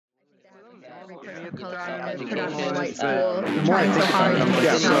production white school, trying so hard to make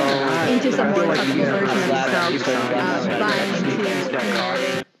it into some more comfortable version of themselves, vying to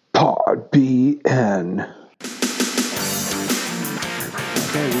narrative. Pod BN.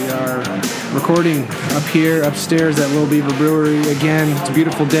 Okay, we are recording up here, upstairs at Little Beaver Brewery again. It's a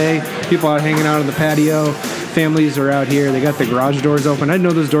beautiful day. People are hanging out on the patio. Families are out here. They got the garage doors open. I didn't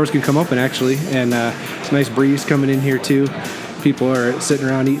know those doors could come open, actually. And it's a nice breeze coming in here, too. People are sitting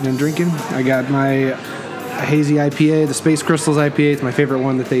around eating and drinking. I got my hazy IPA, the Space Crystals IPA. It's my favorite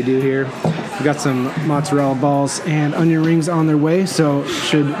one that they do here. We got some mozzarella balls and onion rings on their way, so it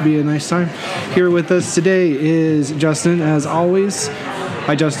should be a nice time. Here with us today is Justin, as always.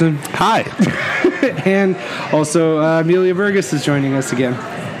 Hi, Justin. Hi. And also Amelia Burgess is joining us again.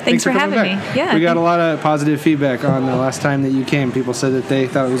 Thanks for having me. Yeah. We got a lot of positive feedback on the last time that you came. People said that they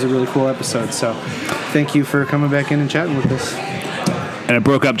thought it was a really cool episode, so thank you for coming back in and chatting with us. And it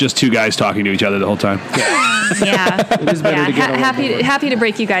broke up just two guys talking to each other the whole time. Yeah. It is better to get happy to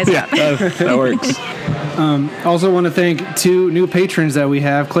break you guys up. That works. Also want to thank two new patrons that we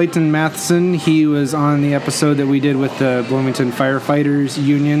have. Clayton Matheson, he was on the episode that we did with the Bloomington Firefighters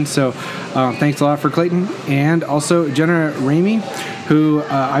Union, so thanks a lot for Clayton. And also Jenna Ramey, who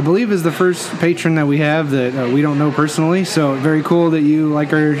I believe is the first patron that we have that we don't know personally, so very cool that you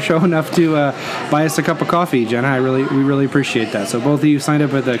like our show enough to buy us a cup of coffee, Jenna. We really appreciate that. So both of you signed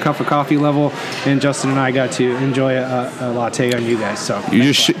up at the cup of coffee level, and Justin and I got to enjoy a latte on you guys. So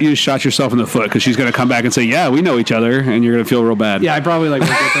you just shot yourself in the foot, because she's going to come back and say, yeah, we know each other, and you're going to feel real bad. Yeah, I probably work with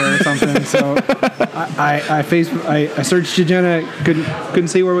her or something. So I searched you, Jenna, couldn't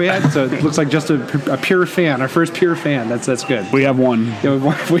see where we had, so it looks like just a pure fan, our first pure fan. That's good. We have one.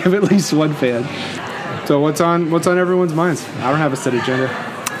 Yeah, we have at least one fan. So what's on everyone's minds? I don't have a set agenda.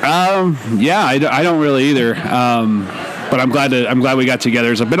 Yeah, I don't really either. But I'm glad we got together.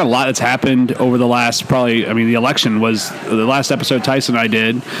 There's been a lot that's happened over the last the election was the last episode Tyson and I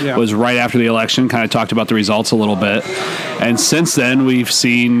did was right after the election, kind of talked about the results a little bit. And since then, we've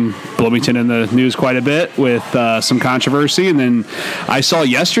seen Bloomington in the news quite a bit with some controversy. And then I saw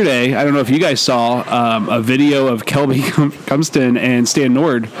yesterday, I don't know if you guys saw, a video of Kelby Cumston and Stan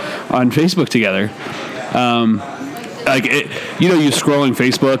Nord on Facebook together. You scrolling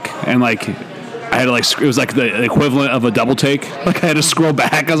Facebook and I had to it was like the equivalent of a double take. I had to scroll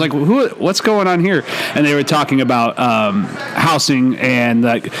back. I was like, what's going on here? And they were talking about housing and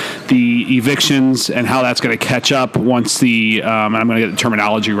the evictions and how that's going to catch up once the, and I'm going to get the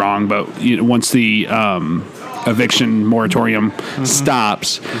terminology wrong, but once the eviction moratorium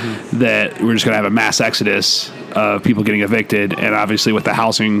stops, that we're just going to have a mass exodus of people getting evicted. And obviously with the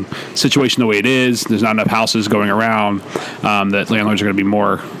housing situation the way it is, there's not enough houses going around, that landlords are going to be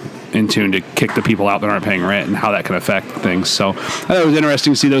more in tune to kick the people out that aren't paying rent and how that can affect things. So I thought it was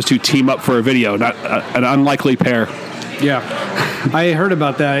interesting to see those two team up for a video, not an unlikely pair. Yeah. I heard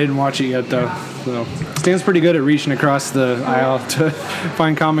about that. I didn't watch it yet, though. So Stan's pretty good at reaching across the aisle to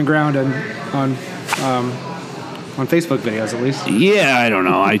find common ground on Facebook videos, at least. Yeah, I don't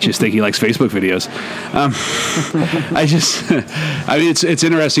know. I just think he likes Facebook videos. It's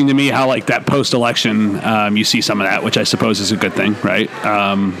interesting to me how that post-election, you see some of that, which I suppose is a good thing, right?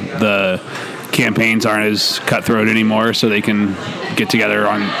 The campaigns aren't as cutthroat anymore, so they can get together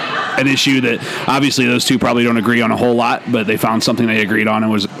on an issue that obviously those two probably don't agree on a whole lot, but they found something they agreed on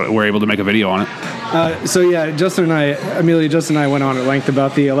and were able to make a video on it. Amelia, Justin and I went on at length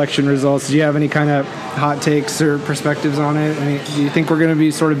about the election results. Do you have any kind of hot takes or perspectives on it? I mean, do you think we're going to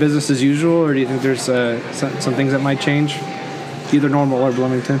be sort of business as usual, or do you think there's some things that might change, either Normal or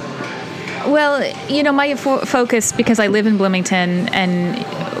Bloomington? Well, my focus, because I live in Bloomington and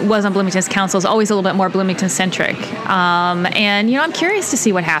was on Bloomington's council, is always a little bit more Bloomington-centric. And I'm curious to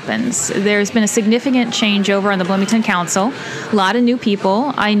see what happens. There's been a significant changeover on the Bloomington Council, a lot of new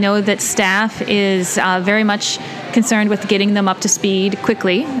people. I know that staff is very much concerned with getting them up to speed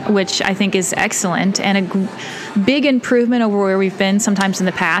quickly, which I think is excellent, and a big improvement over where we've been sometimes in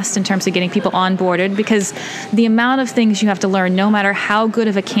the past in terms of getting people onboarded, because the amount of things you have to learn, no matter how good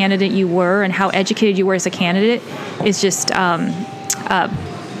of a candidate you were and how educated you were as a candidate, is just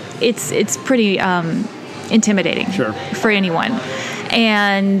it's pretty intimidating for anyone.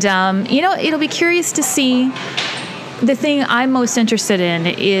 And it'll be curious to see. The thing I'm most interested in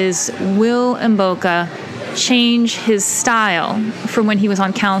is, will Mboka change his style from when he was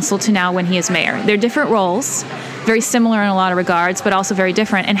on council to now when he is mayor? They're different roles, very similar in a lot of regards, but also very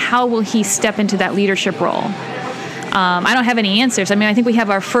different. And how will he step into that leadership role? I don't have any answers. I mean, I think we have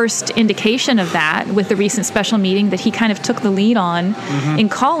our first indication of that with the recent special meeting that he kind of took the lead on in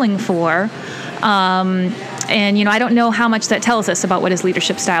calling for. And, I don't know how much that tells us about what his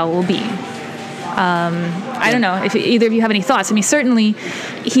leadership style will be. I don't know if either of you have any thoughts. I mean, certainly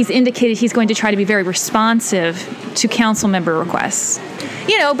he's indicated he's going to try to be very responsive to council member requests.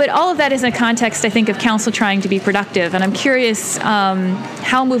 But all of that is in a context, I think, of council trying to be productive. And I'm curious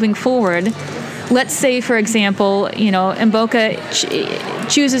how moving forward, let's say, for example, Mboka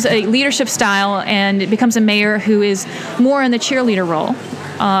chooses a leadership style and becomes a mayor who is more in the cheerleader role,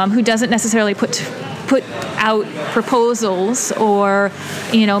 who doesn't necessarily put out proposals or,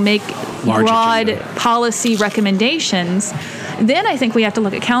 make broad policy recommendations. Then I think we have to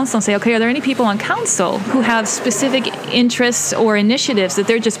look at council and say, okay, are there any people on council who have specific interests or initiatives that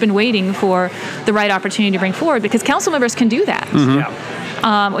they've just been waiting for the right opportunity to bring forward? Because council members can do that. Mm-hmm. Yeah.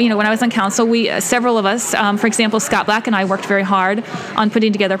 When I was on council, several of us, for example, Scott Black and I worked very hard on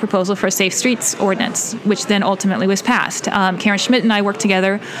putting together a proposal for a safe streets ordinance, which then ultimately was passed. Karen Schmidt and I worked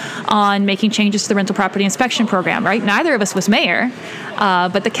together on making changes to the rental property inspection program, right? Neither of us was mayor,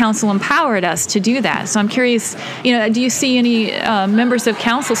 but the council empowered us to do that. So I'm curious, do you see any members of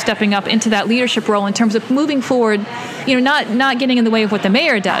council stepping up into that leadership role in terms of moving forward, not getting in the way of what the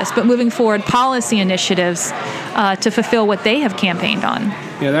mayor does, but moving forward policy initiatives to fulfill what they have campaigned on?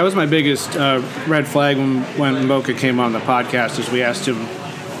 Yeah, that was my biggest red flag when Mboka came on the podcast. Is we asked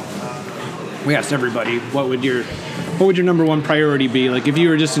everybody, what would your number one priority be? Like, if you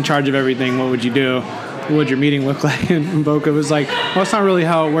were just in charge of everything, what would you do? What would your meeting look like? And Mboka was like, well, that's not really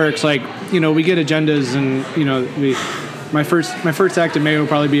how it works. Like, we get agendas, and my first act of mayor will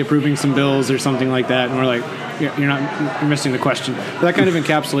probably be approving some bills or something like that. And we're like, you're missing the question. But that kind of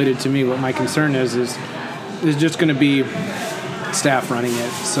encapsulated to me what my concern is just going to be staff running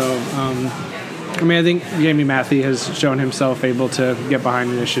it. So, I think Jamie Matthey has shown himself able to get behind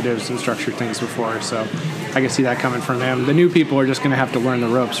initiatives and structure things before. So I can see that coming from him. The new people are just going to have to learn the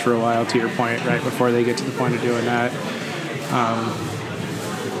ropes for a while, to your point, right, before they get to the point of doing that.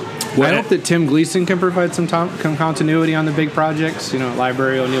 I hope that Tim Gleason can provide some continuity on the big projects,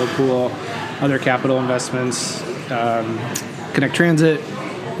 library, O'Neill Pool, other capital investments, Connect Transit,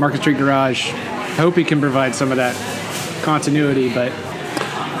 Market Street Garage. I hope he can provide some of that continuity, but...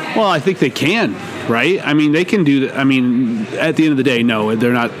 Well, I think they can, right? I mean, they can do that. I mean, at the end of the day, no,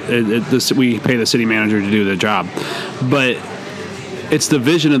 they're not. We pay the city manager to do the job, but it's the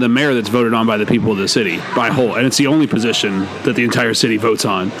vision of the mayor that's voted on by the people of the city by whole, and it's the only position that the entire city votes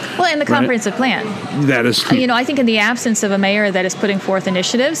on. Well, and the comprehensive plan. That is, I think in the absence of a mayor that is putting forth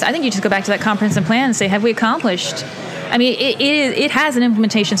initiatives, I think you just go back to that comprehensive plan and say, have we accomplished? I mean, it has an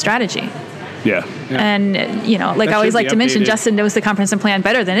implementation strategy. Yeah. And, I always like to mention, Justin knows the comprehensive plan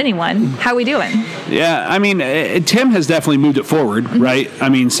better than anyone. How are we doing? Yeah, I mean, Tim has definitely moved it forward, right? I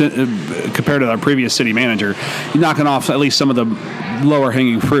mean, compared to our previous city manager, knocking off at least some of the lower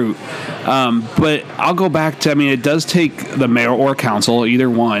hanging fruit. But I'll go back to, it does take the mayor or council,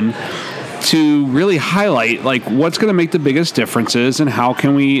 either one, to really highlight, what's going to make the biggest differences and how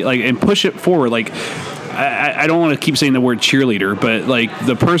can we, and push it forward. I don't want to keep saying the word cheerleader, but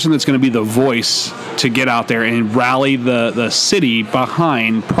the person that's going to be the voice to get out there and rally the city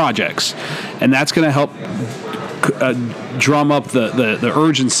behind projects. And that's going to help drum up the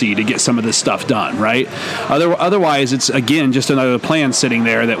urgency to get some of this stuff done, right? Otherwise, it's, again, just another plan sitting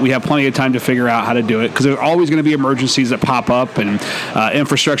there that we have plenty of time to figure out how to do it, because there's always going to be emergencies that pop up and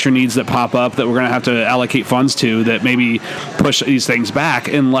infrastructure needs that pop up that we're going to have to allocate funds to that maybe push these things back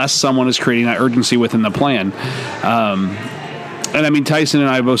unless someone is creating that urgency within the plan. And Tyson and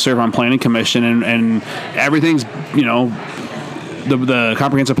I both serve on planning commission, and everything's, the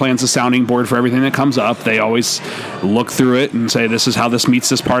comprehensive plan's the sounding board for everything that comes up. They always look through it and say, this is how this meets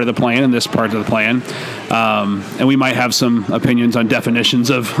this part of the plan and this part of the plan. And we might have some opinions on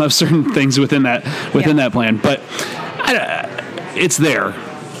definitions of certain things within that plan. But it's there.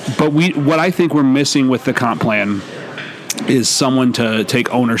 But what I think we're missing with the comp plan is someone to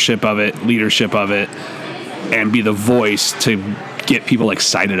take ownership of it, leadership of it, and be the voice to get people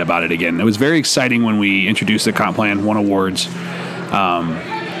excited about it again. It was very exciting when we introduced the comp plan, won awards.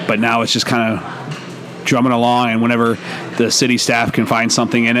 But now it's just kind of drumming along, and whenever the city staff can find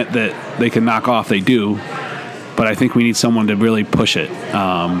something in it that they can knock off, they do. But I think we need someone to really push it.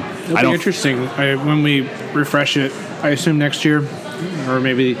 It'll be interesting when we refresh it. I assume next year, or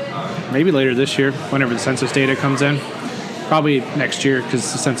maybe later this year, whenever the census data comes in. Probably next year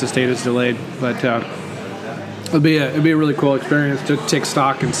because the census data is delayed. But it'd be a really cool experience to take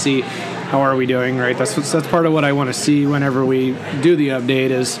stock and see how are we doing, right? That's part of what I want to see whenever we do the update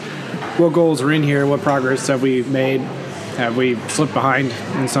is what goals are in here, what progress have we made, have we slipped behind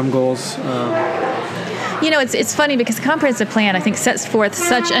in some goals. It's funny because the comprehensive plan, I think, sets forth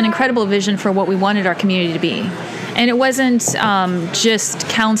such an incredible vision for what we wanted our community to be. And it wasn't just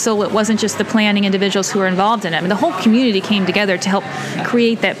council, it wasn't just the planning individuals who were involved in it. I mean, the whole community came together to help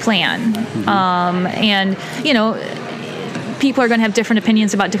create that plan. And, you know, people are going to have different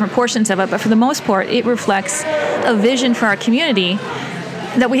opinions about different portions of it, but for the most part, it reflects a vision for our community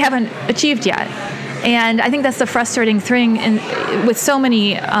that we haven't achieved yet. And I think that's the frustrating thing with so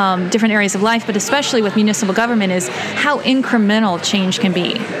many different areas of life, but especially with municipal government, is how incremental change can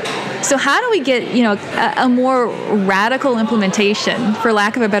be. So how do we get, you know, a more radical implementation, for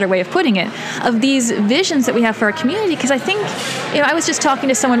lack of a better way of putting it, of these visions that we have for our community? Because I think, you know, I was just talking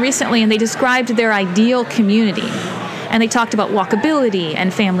to someone recently, and they described their ideal community. And they talked about walkability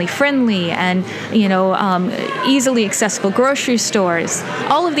and family friendly and, you know, easily accessible grocery stores,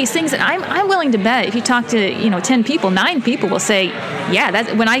 all of these things. And I'm willing to bet if you talk to, you know, 10 people, 9 people will say, yeah,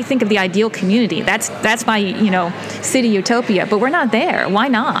 that's, when I think of the ideal community, that's my, you know, city utopia. But we're not there. Why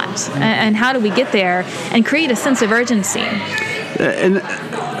not? And how do we get there and create a sense of urgency? And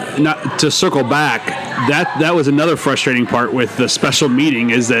not to circle back, that was another frustrating part with the special meeting,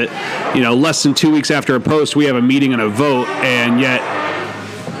 is that, you know, less than 2 weeks after a post, we have a meeting and a vote, and yet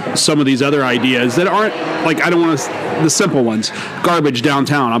some of these other ideas that aren't, like, I don't want to, the simple ones, garbage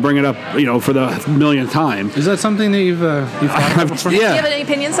downtown, I'll bring it up, you know, for the millionth time. Is that something that you've thought about before? Yeah. Do you have any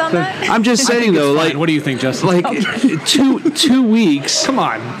opinions on that? I'm just saying, though, like, what do you think, Justin? Like, two weeks. Come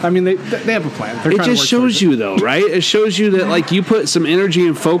on. I mean, they have a plan. It just shows you, though, right? It shows you that, like, you put some energy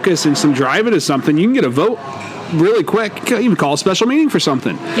and focus and some drive into something, you can get a vote really quick. You can even call a special meeting for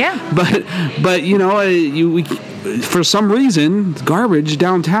something. Yeah. But you know, for some reason, garbage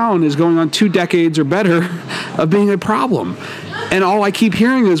downtown is going on 2 decades or better of being a problem. And all I keep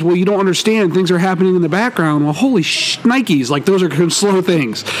hearing is, well, you don't understand. Things are happening in the background. Well, holy Nikes, like, those are slow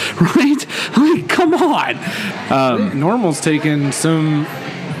things, right? Like, come on. Normal's taken some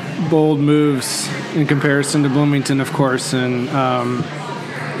bold moves in comparison to Bloomington, of course, and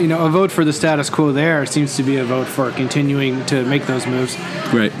you know, a vote for the status quo there seems to be a vote for continuing to make those moves.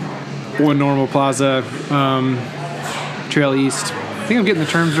 Right. One Normal Plaza, Trail East. I think I'm getting the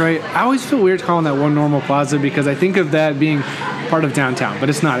terms right. I always feel weird calling that One Normal Plaza because I think of that being part of downtown, but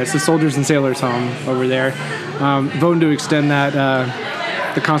it's not. It's the Soldiers and Sailors Home over there. Voting to extend that,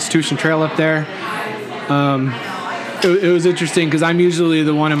 the Constitution Trail up there. It was interesting because I'm usually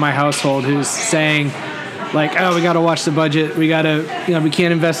the one in my household who's saying, like, oh, we got to watch the budget. We got to, you know, we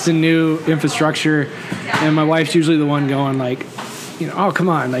can't invest in new infrastructure. And my wife's usually the one going, like, you know, oh, come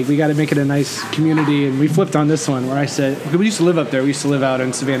on, like, we got to make it a nice community. And we flipped on this one where I said, we used to live up there. We used to live out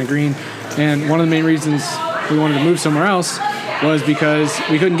in Savannah Green. And one of the main reasons we wanted to move somewhere else was because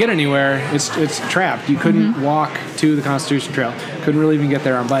we couldn't get anywhere. It's trapped. You couldn't walk to the Constitution Trail. Couldn't really even get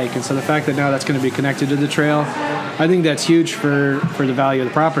there on bike. And so the fact that now that's going to be connected to the trail, I think that's huge for the value of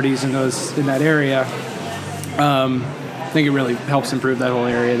the properties in that area. I think it really helps improve that whole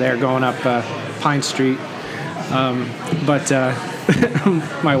area there, going up Pine Street. But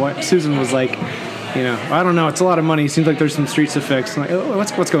my wife, Susan, was like, you know, I don't know, it's a lot of money. Seems like there's some streets to fix. I'm like, oh,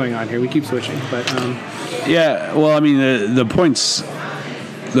 what's going on here? We keep switching. But yeah, well, I mean, the point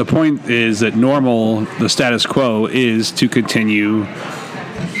is that the status quo is to continue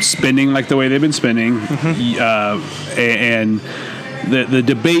spending like the way they've been spending, and the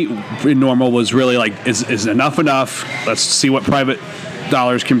debate in Normal was really like, is enough? Let's see what private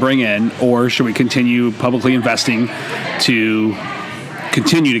dollars can bring in, or should we continue publicly investing to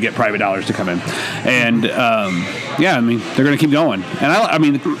continue to get private dollars to come in? And yeah, I mean, they're going to keep going. And I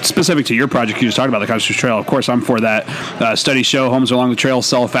mean, specific to your project you just talked about, the Constitution Trail, of course, I'm for that. Studies show homes along the trail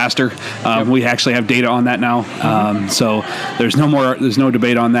sell faster. We actually have data on that now. So there's no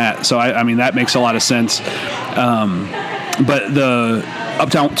debate on that. So I mean, that makes a lot of sense. But the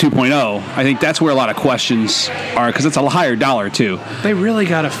Uptown 2.0, I think that's where a lot of questions are, because it's a higher dollar too. They really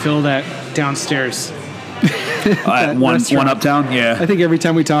got to fill that downstairs. One Uptown, yeah. I think every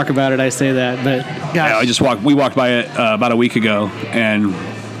time we talk about it, I say that. But gosh. We walked by it about a week ago, and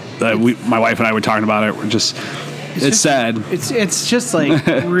my wife and I were talking about it. It's sad. It's just like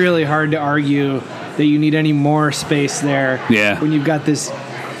really hard to argue that you need any more space there. Yeah. When you've got this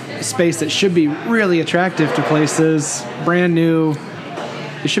space that should be really attractive to places, brand new.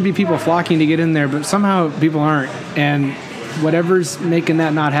 There should be people flocking to get in there, but somehow people aren't. And whatever's making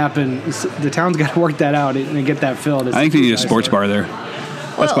that not happen, the town's got to work that out and get that filled. I think they need a sports bar there.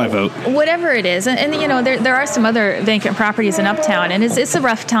 That's my vote. Whatever it is, and you know, there are some other vacant properties in Uptown, and it's a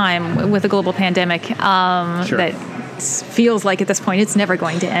rough time with the global pandemic. Sure. That feels like at this point it's never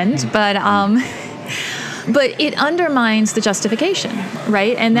going to end, but it undermines the justification,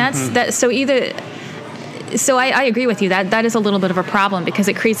 right? And that's that. So either So I agree with you. That is a little bit of a problem because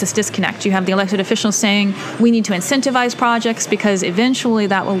it creates this disconnect. You have the elected officials saying we need to incentivize projects because eventually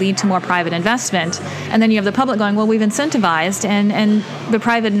that will lead to more private investment. And then you have the public going, well, we've incentivized and the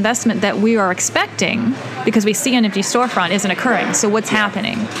private investment that we are expecting because we see an empty storefront isn't occurring. So what's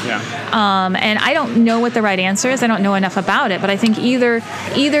happening? Yeah. And I don't know what the right answer is. I don't know enough about it. But I think either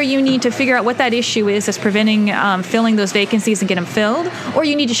you need to figure out what that issue is that's preventing filling those vacancies and get them filled, or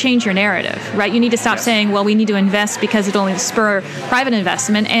you need to change your narrative, right? You need to stop saying, well, we need to invest because it'll only spur private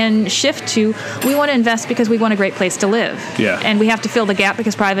investment and shift to we want to invest because we want a great place to live. Yeah. And we have to fill the gap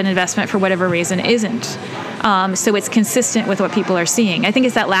because private investment for whatever reason isn't. So it's consistent with what people are seeing. I think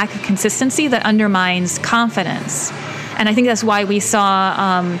it's that lack of consistency that undermines confidence. And I think that's why we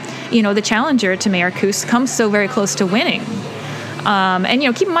saw, the challenger to Mayor Koos come so very close to winning.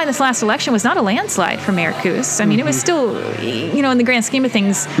 And keep in mind this last election was not a landslide for Mayor Koos. I mean, it was still, in the grand scheme of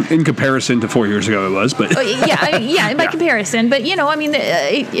things. In comparison to 4 years ago, it was, but. By comparison. But,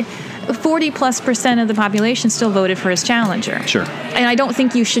 40+% of the population still voted for his challenger. Sure. And I don't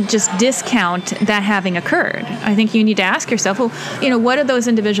think you should just discount that having occurred. I think you need to ask yourself, well, what are those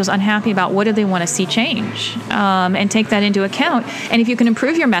individuals unhappy about? What do they want to see change? And take that into account. And if you can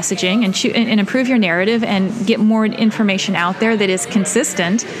improve your messaging and improve your narrative and get more information out there that is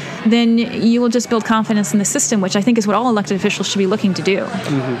consistent, then you will just build confidence in the system, which I think is what all elected officials should be looking to do.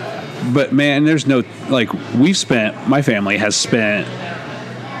 Mm-hmm. But, man, there's no, my family has spent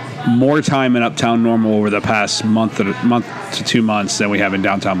more time in Uptown Normal over the past month to 2 months than we have in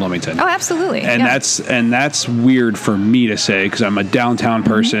downtown Bloomington. Oh, absolutely. And that's weird for me to say because I'm a downtown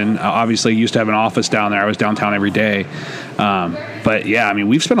person. Obviously, used to have an office down there. I was downtown every day. But yeah,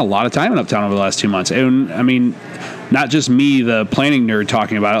 we've spent a lot of time in Uptown over the last 2 months. And not just me, the planning nerd,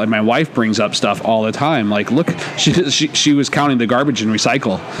 talking about it. Like my wife brings up stuff all the time. Like, look, she was counting the garbage and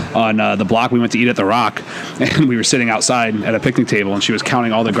recycle on the block we went to eat at the Rock, and we were sitting outside at a picnic table, and she was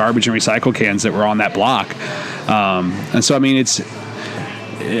counting all the garbage and recycle cans that were on that block. And so, it's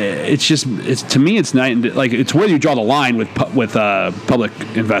to me, it's not like it's where you draw the line with public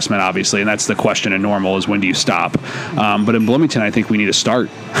investment, obviously, and that's the question in Normal is when do you stop? But in Bloomington, I think we need to start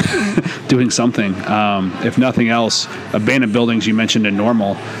doing something. If nothing else, abandoned buildings you mentioned in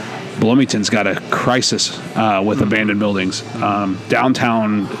Normal. Bloomington's got a crisis with abandoned buildings.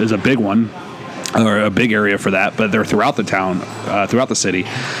 Downtown is a big one, or a big area for that, but they're throughout the town, throughout the city.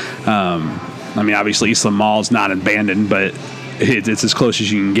 Obviously, Eastland Mall is not abandoned, but it's as close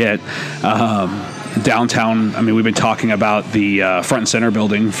as you can get. Downtown, we've been talking about the Front and Center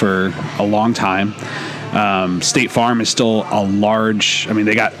building for a long time. State Farm is still a large,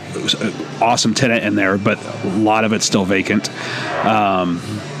 they got an awesome tenant in there, but a lot of it's still vacant.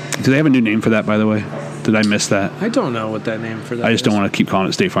 Do they have a new name for that, by the way? Did I miss that? I don't know what that name for that I just don't want to keep calling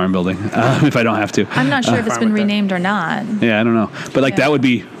it State Farm building if I don't have to. I'm not sure if it's been renamed or not. Yeah, I don't know. But that would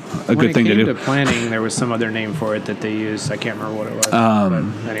be a good thing to do. When it came to planning, there was some other name for it that they used. I can't remember what it was.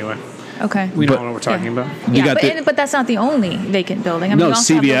 But anyway. Okay. We know what we're talking about. But that's not the only vacant building. No,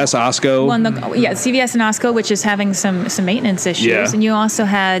 CVS, Osco. CVS and Osco, which is having some maintenance issues. Yeah. And you also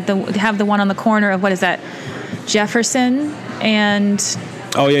have the one on the corner of, what is that, Jefferson and...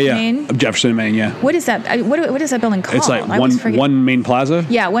 Oh, yeah. Main? Jefferson, Maine, yeah. What is that? What is that building called? It's like one Main Plaza?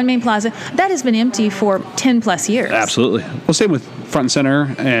 Yeah, One Main Plaza. That has been empty for 10 plus years. Absolutely. Well, same with Front and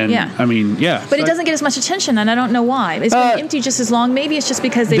Center. And, yeah. But it doesn't get as much attention, and I don't know why. It's been empty just as long. Maybe it's just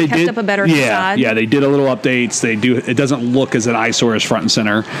because they kept up a better facade. Yeah, they did a little updates. They do. It doesn't look as an eyesore as Front and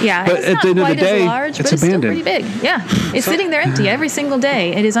Center. Yeah, but at the end of the day, large, it's but abandoned. It's still pretty big. Yeah, it's sitting there empty every single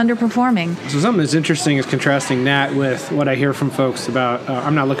day. It is underperforming. So something that's interesting is contrasting that with what I hear from folks about,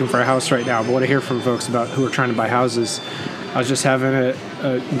 I'm not looking for a house right now, but what I hear from folks about who are trying to buy houses. I was just having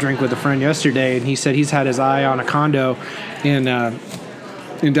a drink with a friend yesterday, and he said he's had his eye on a condo in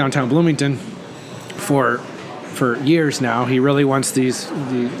downtown Bloomington for years now. He really wants this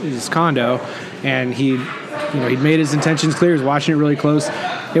condo, and he'd made his intentions clear. He was watching it really close.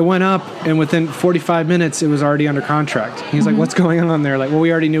 It went up, and within 45 minutes, it was already under contract. He's like, "What's going on there?" Like, well,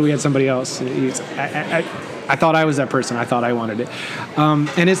 we already knew we had somebody else. I thought I was that person. I thought I wanted it.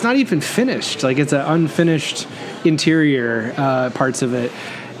 And it's not even finished. Like, it's an unfinished interior parts of it.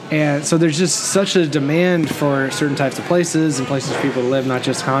 And so there's just such a demand for certain types of places and places for people to live, not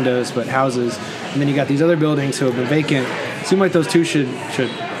just condos, but houses. And then you got these other buildings who have been vacant. It seems like those two should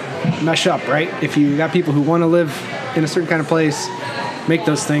mesh up, right? If you got people who want to live in a certain kind of place, make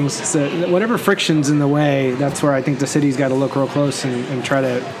those things. So whatever friction's in the way, that's where I think the city's got to look real close and try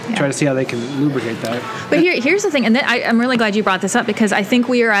to see how they can lubricate that. But here's the thing, and I'm really glad you brought this up, because I think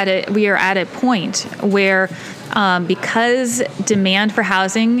we are at a point where because demand for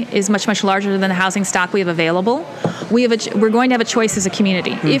housing is much, much larger than the housing stock we have available, we're going to have a choice as a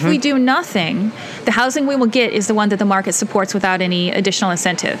community. If we do nothing, the housing we will get is the one that the market supports without any additional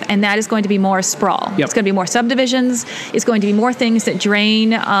incentive, and that is going to be more sprawl. Yep. It's going to be more subdivisions. It's going to be more things that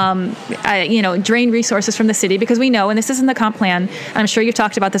drain resources from the city, because we know, and this is in the comp plan, and I'm sure you've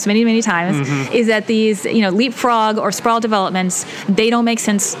talked about this many, many times, is that these leapfrog or sprawl developments, they don't make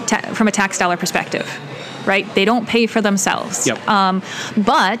sense from a tax dollar perspective. Right? They don't pay for themselves. Yep.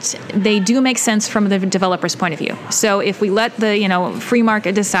 But they do make sense from the developer's point of view. So if we let the free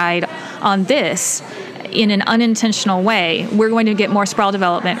market decide on this in an unintentional way, we're going to get more sprawl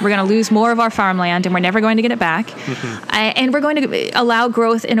development. We're going to lose more of our farmland, and we're never going to get it back. And we're going to allow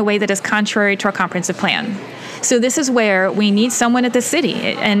growth in a way that is contrary to our comprehensive plan. So this is where we need someone at the city,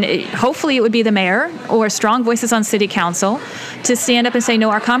 and hopefully it would be the mayor or strong voices on city council to stand up and say, no,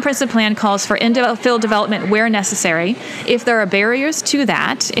 our comprehensive plan calls for infill development where necessary. If there are barriers to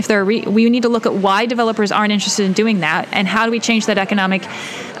that, we need to look at why developers aren't interested in doing that, and how do we change that economic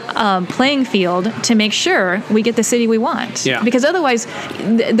playing field to make sure we get the city we want. Yeah. Because otherwise,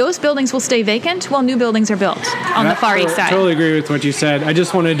 those buildings will stay vacant while new buildings are built on the far east side. I totally agree with what you said. I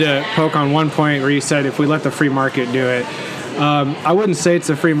just wanted to poke on one point where you said if we let the free market do it. I wouldn't say it's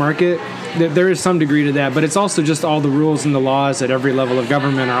a free market. There is some degree to that, but it's also just all the rules and the laws at every level of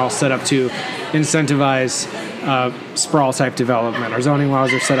government are all set up to incentivize sprawl type development. Our zoning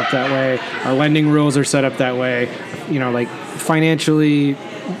laws are set up that way. Our lending rules are set up that way. Like financially,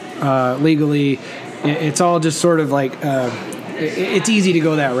 legally, it's all just sort of like it's easy to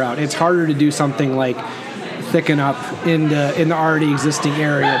go that route. It's harder to do something like thicken up in the already existing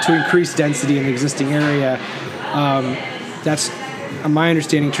area to increase density in the existing area. That's my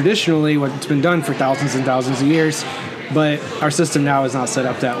understanding traditionally what's been done for thousands and thousands of years, but our system now is not set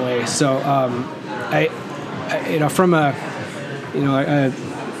up that way. So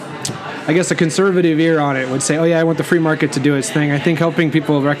I guess a conservative ear on it would say, oh yeah, I want the free market to do its thing. I think helping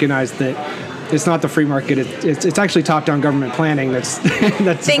people recognize that it's not the free market. It's actually top-down government planning. That's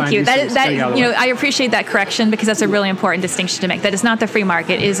Thank you. I appreciate that correction, because that's a really important distinction to make. That is not the free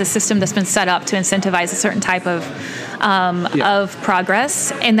market. It is a system that's been set up to incentivize a certain type of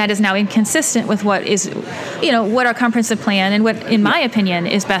progress, and that is now inconsistent with what our comprehensive plan and what, in my opinion,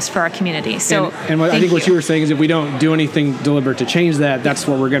 is best for our community. So, I think what you were saying is if we don't do anything deliberate to change that, that's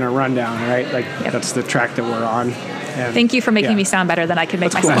what we're going to run down, right? That's the track that we're on. And thank you for making me sound better than I could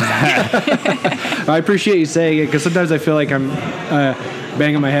make myself sound. I appreciate you saying it, because sometimes I feel like I'm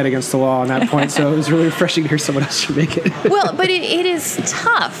banging my head against the wall on that point, so it was really refreshing to hear someone else make it. Well, but it is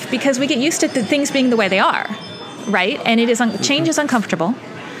tough, because we get used to things being the way they are, right? And change is uncomfortable,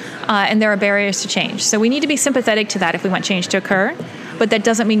 and there are barriers to change. So we need to be sympathetic to that if we want change to occur, but that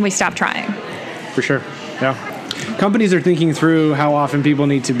doesn't mean we stop trying. For sure, yeah. Companies are thinking through how often people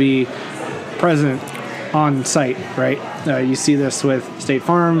need to be present on site, right? You see this with State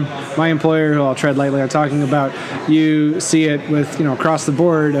Farm, my employer, who I'll tread lightly on talking about. You see it with, across the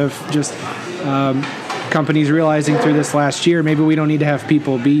board of just companies realizing through this last year, maybe we don't need to have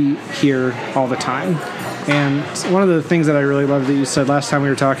people be here all the time. And one of the things that I really loved that you said last time we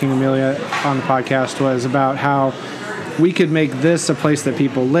were talking, Amelia, on the podcast was about how we could make this a place that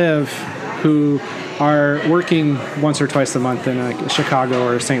people live who are working once or twice a month in Chicago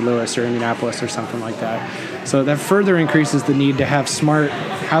or St. Louis or Indianapolis or something like that. So that further increases the need to have smart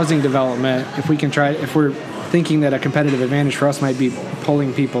housing development. If we're thinking that a competitive advantage for us might be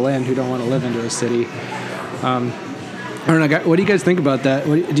pulling people in who don't want to live into a city. I don't know. What do you guys think about that?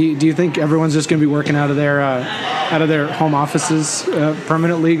 Do you think everyone's just going to be working out of their home offices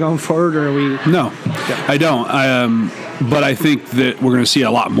permanently going forward, or are we? No, yeah. I don't. But I think that we're going to see a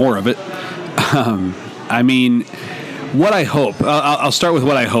lot more of it. What I hope, I'll start with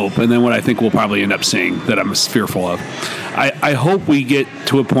what I hope, and then what I think we'll probably end up seeing that I'm fearful of. I hope we get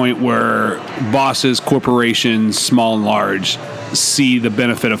to a point where bosses, corporations, small and large, see the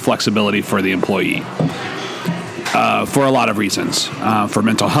benefit of flexibility for the employee. For a lot of reasons, for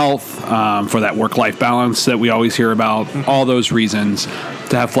mental health, for that work-life balance that we always hear about, all those reasons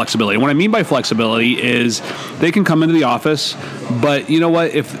to have flexibility. What I mean by flexibility is they can come into the office, but you know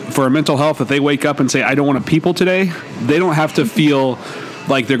what? If for mental health, if they wake up and say, I don't want to people today, they don't have to feel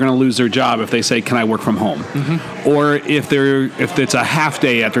like they're going to lose their job if they say, can I work from home? Mm-hmm. Or if it's a half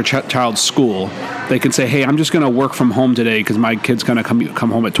day at their child's school, they can say, hey, I'm just going to work from home today because my kid's going to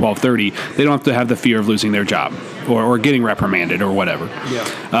come home at 12:30. They don't have to have the fear of losing their job or getting reprimanded or whatever.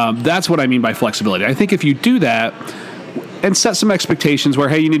 Yeah. That's what I mean by flexibility. I think if you do that, and set some expectations where,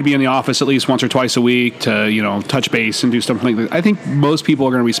 hey, you need to be in the office at least once or twice a week to, touch base and do something like that. I think most people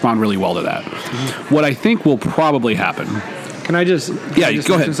are going to respond really well to that. Mm-hmm. What I think will probably happen. Can I just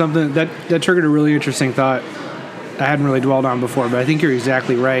go ahead. Something that triggered a really interesting thought I hadn't really dwelled on before, but I think you're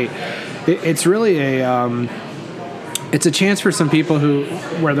exactly right. It's really it's a chance for some people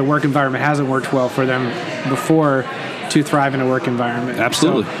where the work environment hasn't worked well for them before to thrive in a work environment.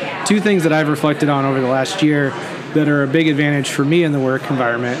 Absolutely. So, two things that I've reflected on over the last year that are a big advantage for me in the work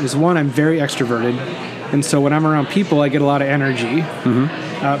environment is, one, I'm very extroverted. And so when I'm around people, I get a lot of energy.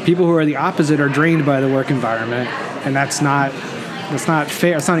 Mm-hmm. People who are the opposite are drained by the work environment, and that's not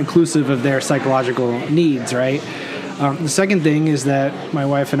fair. It's not inclusive of their psychological needs, right? The second thing is that my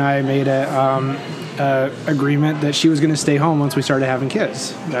wife and I made a agreement that she was going to stay home once we started having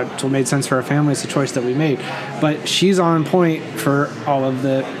kids. That's what made sense for our family. It's a choice that we made. But she's on point for all of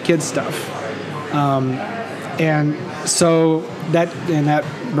the kids stuff. And so that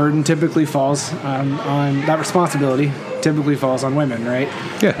burden typically falls on that responsibility typically falls on women, right?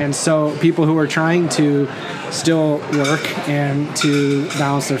 Yeah. And so people who are trying to still work and to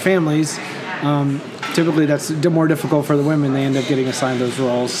balance their families, typically that's more difficult for the women. They end up getting assigned those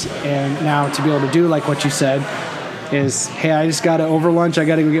roles. And now to be able to do like what you said is, hey, I just got to, over lunch, I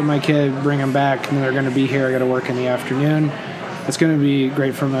got to go get my kid, bring him back, and they're going to be here. I got to work in the afternoon. It's going to be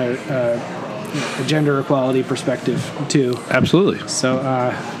great from a gender equality perspective too. Absolutely.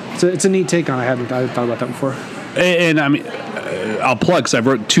 So it's a neat take on it. I hadn't thought about that before. And I mean, I'll plug, because I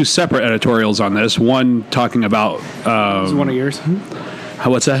wrote two separate editorials on this. One talking about... is it one of yours?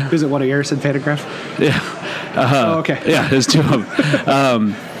 What's that? Is it one of yours in Pantograph? Yeah. Okay. Yeah, there's two of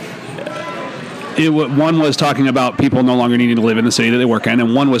them. One was talking about people no longer needing to live in the city that they work in,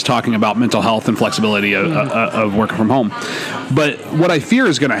 and one was talking about mental health and flexibility of working from home. But what I fear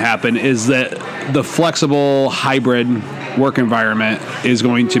is going to happen is that the flexible hybrid work environment is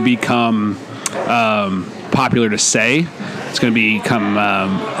going to become popular to say. It's going to become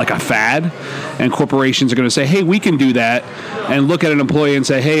like a fad, and corporations are going to say, hey, we can do that, and look at an employee and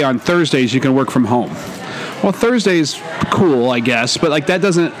say, hey, on Thursdays you can work from home. Well, Thursday's cool, I guess, but like that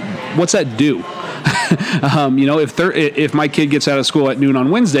doesn't, what's that do? If my kid gets out of school at noon on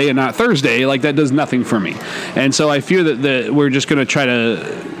Wednesday and not Thursday, like that does nothing for me. And so I fear that we're just going to try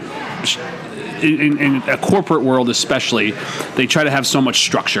to, in a corporate world especially, they try to have so much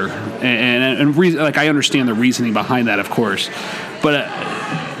structure, and like I understand the reasoning behind that, of course, but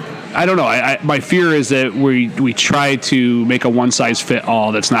I don't know. My fear is that we try to make a one size fit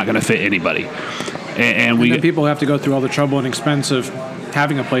all that's not going to fit anybody, and then people have to go through all the trouble and expense of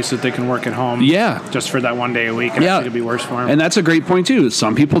having a place that they can work at home. Yeah. Just for that one day a week. I think it'd be worse for them. And that's a great point too.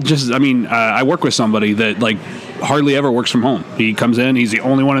 Some people I work with somebody that like hardly ever works from home. He comes in, he's the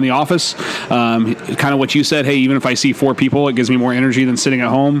only one in the office. Kind of what you said, hey, even if I see 4 people, it gives me more energy than sitting at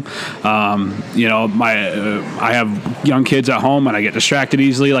home. I have young kids at home and I get distracted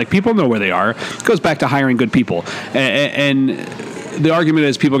easily. Like, people know where they are. It goes back to hiring good people. And the argument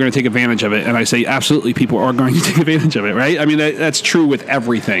is people are going to take advantage of it, and I say absolutely people are going to take advantage of it, right? I mean, that's true with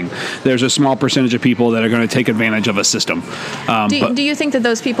everything. There's a small percentage of people that are going to take advantage of a system. Do you think that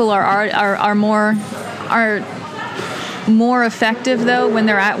those people are more effective though when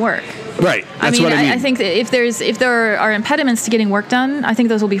they're at work? Right. That's what I mean. I think that if there are impediments to getting work done, I think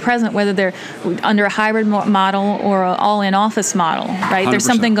those will be present whether they're under a hybrid model or an all-in office model, right? 100%. There's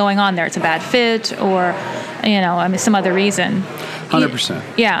something going on there. It's a bad fit or, some other reason. 100%.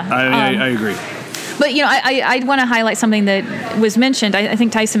 Yeah. I agree. But, I want to highlight something that was mentioned. I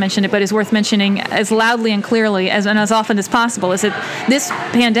think Tyson mentioned it, but is worth mentioning as loudly and clearly and as often as possible, is that this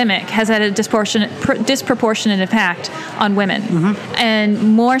pandemic has had a disproportionate impact on women, and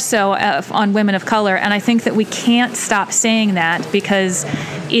more so on women of color. And I think that we can't stop saying that, because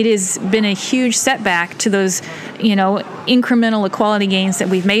it has been a huge setback to those, incremental equality gains that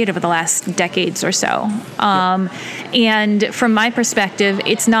we've made over the last decades or so. And from my perspective,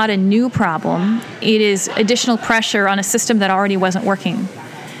 it's not a new problem. It is additional pressure on a system that already wasn't working.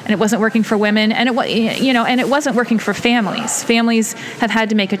 And it wasn't working for women, and it wasn't working for families. Families have had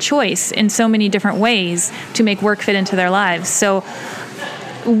to make a choice in so many different ways to make work fit into their lives. So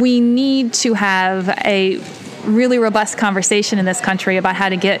we need to have a really robust conversation in this country about how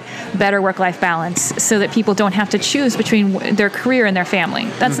to get better work-life balance so that people don't have to choose between their career and their family.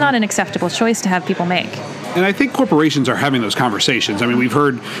 That's not an acceptable choice to have people make. And I think corporations are having those conversations. I mean, we've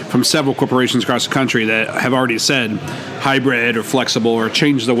heard from several corporations across the country that have already said hybrid or flexible or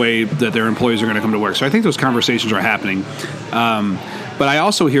change the way that their employees are going to come to work. So I think those conversations are happening. But I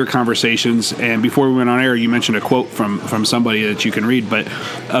also hear conversations, and before we went on air, you mentioned a quote from somebody that you can read, but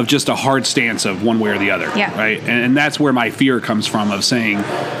of just a hard stance of one way or the other, Yeah. right? And that's where my fear comes from, of saying,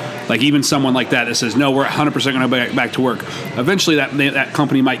 like, even someone like that says, no, we're 100% going to go back to work. Eventually, that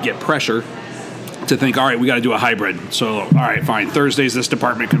company might get pressure to think, all right, we got to do a hybrid. So, all right, fine. Thursdays, this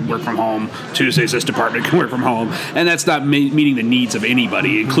department can work from home. Tuesdays, this department can work from home. And that's not meeting the needs of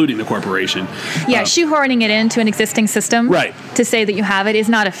anybody, including the corporation. Yeah, shoehorning it into an existing system, Right, to say that you have it is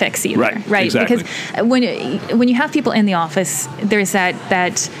not a fix either, right? Exactly. Because when you have people in the office, there's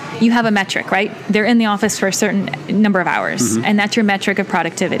that you have a metric, right? They're in the office for a certain number of hours, and that's your metric of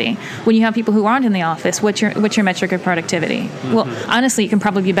productivity. When you have people who aren't in the office, what's your metric of productivity? Well, honestly, it can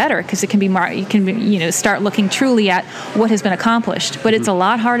probably be better, because it can be start looking truly at what has been accomplished, but it's a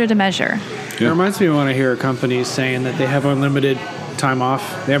lot harder to measure. It reminds me when I hear companies saying that they have unlimited time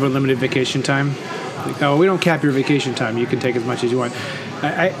off, they have unlimited vacation time. Like, oh, we don't cap your vacation time. You can take as much as you want.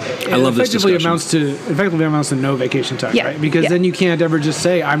 I love this discussion. Effectively amounts to no vacation time, Yeah. right? Because then you can't ever just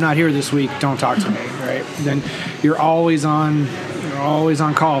say, I'm not here this week, don't talk to me, right? Then you're always on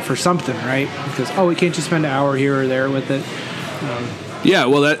call for something, right? Because, we can't just spend an hour here or there with it. Yeah,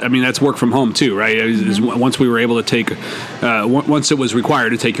 well, that's work from home too, right? Once we were able to take, once it was required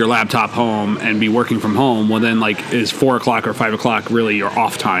to take your laptop home and be working from home, well, then is 4 o'clock or 5 o'clock really your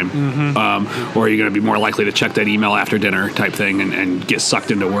off time, or are you going to be more likely to check that email after dinner type thing and get sucked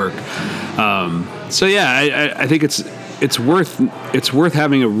into work? So yeah, I think it's worth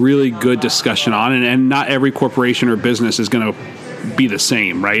having a really good discussion on, and not every corporation or business is going to be the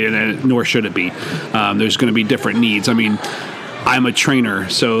same, right? And nor should it be. There's going to be different needs. I mean, I'm a trainer,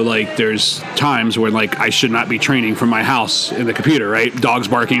 so there's times where I should not be training from my house in the computer, right? Dogs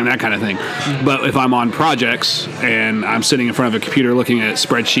barking and that kind of thing. But if I'm on projects and I'm sitting in front of a computer looking at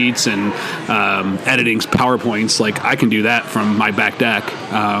spreadsheets and editing PowerPoints, I can do that from my back deck.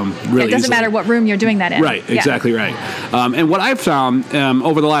 Really, it doesn't matter what room you're doing that in. Right, exactly right. And what I've found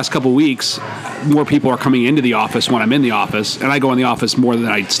over the last couple of weeks, more people are coming into the office when I'm in the office, and I go in the office more than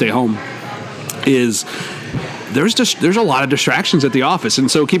I stay home, is there's a lot of distractions at the office. And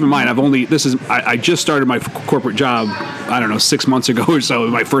so keep in mind, I just started my corporate job, 6 months ago or so,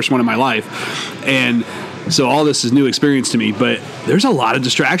 my first one in my life. And so all this is new experience to me, but there's a lot of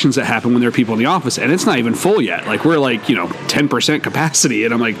distractions that happen when there are people in the office, and it's not even full yet. We're 10% capacity,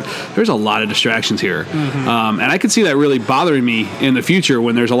 and I'm there's a lot of distractions here. And I could see that really bothering me in the future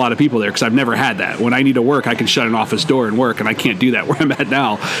when there's a lot of people there, because I've never had that. When I need to work, I can shut an office door and work, and I can't do that where I'm at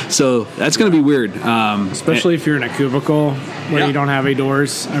now. So that's going to be weird. Especially if you're in a cubicle where you don't have any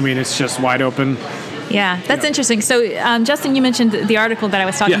doors. I mean, it's just wide open. Yeah, that's interesting. So, Justin, you mentioned the article that I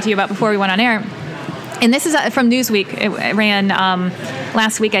was talking to you about before we went on air. And this is from Newsweek. It ran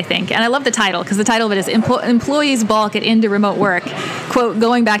last week, I think. And I love the title, because the title of it is Employees Balk at Into Remote Work. Quote,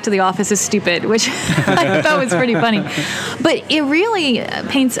 going back to the office is stupid, which I thought was pretty funny. But it really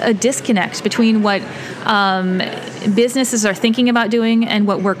paints a disconnect between what businesses are thinking about doing and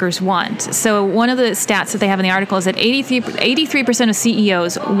what workers want. So one of the stats that they have in the article is that 83% of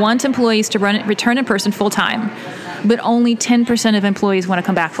CEOs want employees to return in person full-time, but only 10% of employees want to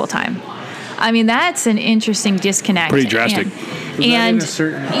come back full-time. I mean, that's an interesting disconnect. Pretty drastic. And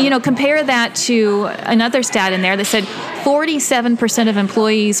compare that to another stat in there that said 47% of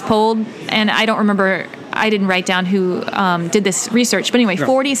employees polled, and I don't remember, I didn't write down who did this research, but anyway,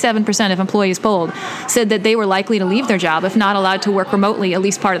 47% of employees polled said that they were likely to leave their job if not allowed to work remotely at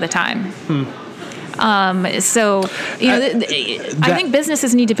least part of the time. I think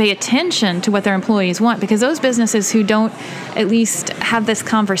businesses need to pay attention to what their employees want, because those businesses who don't at least have this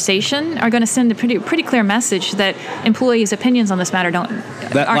conversation are going to send a pretty clear message that employees' opinions on this matter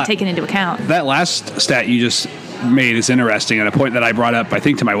aren't taken into account. That last stat you just made is interesting, and a point that I brought up, I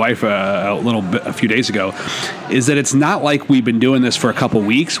think, to my wife a few days ago, is that it's not like we've been doing this for a couple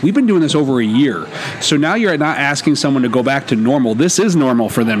weeks. We've been doing this over a year. So now you're not asking someone to go back to normal. This is normal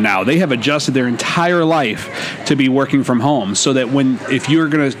for them now. They have adjusted their entire life to be working from home, so that if you're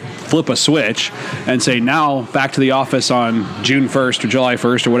going to flip a switch and say now back to the office on June 1st or July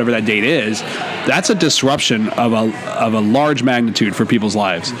 1st or whatever that date is, that's a disruption of a large magnitude for people's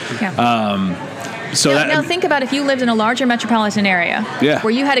lives. Yeah. So now think about if you lived in a larger metropolitan area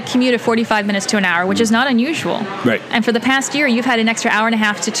where you had a commute of 45 minutes to an hour, which is not unusual. Right. And for the past year, you've had an extra hour and a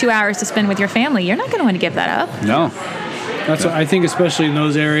half to 2 hours to spend with your family. You're not going to want to give that up. No. That's what I think, especially in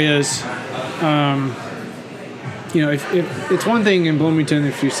those areas. If it's one thing in Bloomington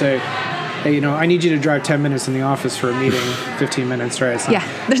if you say, hey, I need you to drive 10 minutes in the office for a meeting, 15 minutes, right?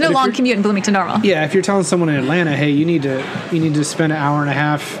 There's no long commute in Bloomington normal. Yeah, if you're telling someone in Atlanta, hey, you need to spend an hour and a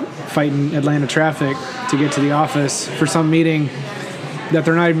half fighting Atlanta traffic to get to the office for some meeting, that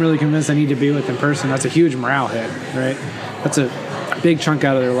they're not even really convinced they need to be with in person, that's a huge morale hit, right? That's a big chunk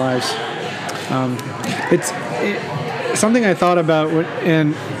out of their lives. It's something I thought about,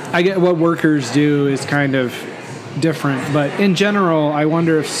 and I get what workers do is kind of different, but in general, I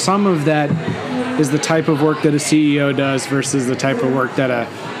wonder if some of that is the type of work that a CEO does versus the type of work that a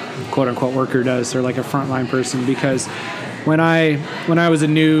quote-unquote worker does, or like a frontline person. Because when I was a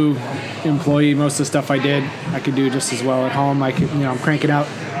new employee, most of the stuff I did, I could do just as well at home. I could, I'm cranking out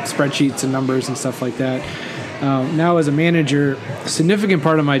spreadsheets and numbers and stuff like that. Now as a manager, a significant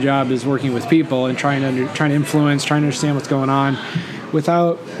part of my job is working with people and trying to influence, trying to understand what's going on,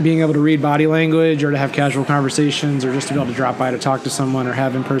 without being able to read body language or to have casual conversations or just to be able to drop by to talk to someone or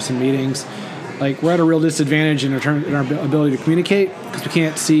have in-person meetings. Like, we're at a real disadvantage in our ability to communicate because we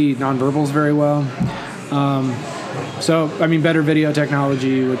can't see nonverbals very well. Better video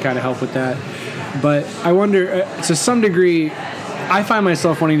technology would kind of help with that. But I wonder, to some degree, I find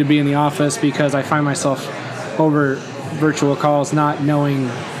myself wanting to be in the office because I find myself over virtual calls not knowing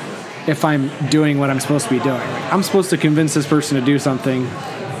if I'm doing what I'm supposed to be doing. I'm supposed to convince this person to do something.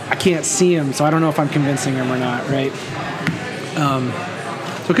 I can't see him, so I don't know if I'm convincing him or not, right?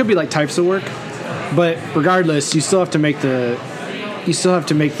 So it could be like types of work, but regardless, you still have to make the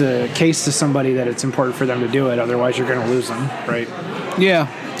case to somebody that it's important for them to do it. Otherwise, you're going to lose them, right? Yeah,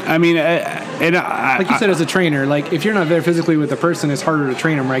 I mean, like you said, as a trainer, like if you're not there physically with the person, it's harder to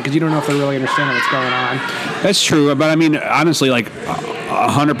train them, right? Because you don't know if they're really understanding what's going on. That's true, but I mean, honestly, like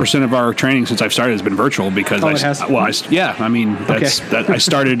 100% of our training since I've started has been virtual because I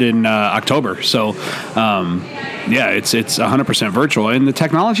started in October, so it's 100% virtual, and the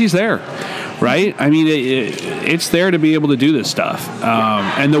technology's there, right? I mean, it's there to be able to do this stuff,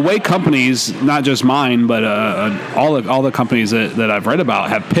 and the way companies, not just mine, but all the companies that I've read about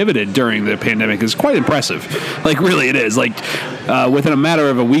have pivoted during the pandemic is quite impressive. Like, really, it is. Like, within a matter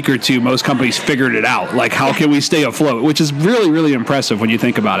of a week or two, most companies figured it out. Like, how can we stay afloat? Which is really, really impressive when you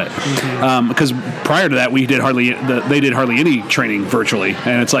think about it. Because prior to that, they did hardly any training virtually,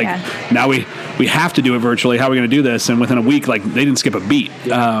 and it's like now we have to do it virtually. How are we going to do this? And within a week, like, they didn't skip a beat.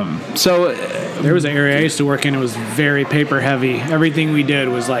 So there was an area I used to work in. It was very paper heavy. Everything we did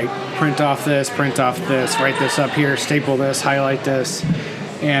was like print off this, write this up here, staple this, highlight this,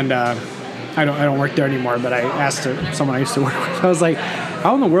 and I don't work there anymore. But I asked someone I used to work with. I was like,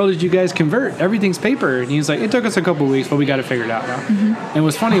 how in the world did you guys convert? Everything's paper. And he was like, it took us a couple of weeks, but we got it figured out now. And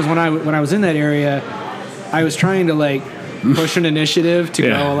what's funny is when I was in that area, I was trying to like push an initiative to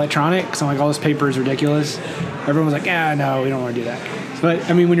go electronic because I'm like, all this paper is ridiculous. Everyone was like, no, we don't want to do that.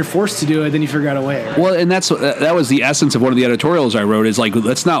 But I mean, when you're forced to do it, then you figure out a way. Right? Well, and that was the essence of one of the editorials I wrote. Is like,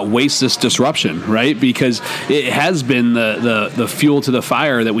 let's not waste this disruption, right? Because it has been the fuel to the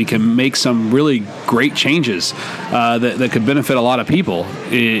fire that we can make some really great changes that could benefit a lot of people.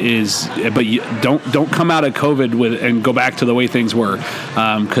 But you don't come out of COVID and go back to the way things were,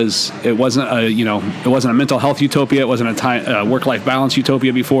 because it wasn't a mental health utopia. It wasn't a work-life balance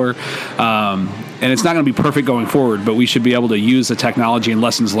utopia before. And it's not going to be perfect going forward, but we should be able to use the technology and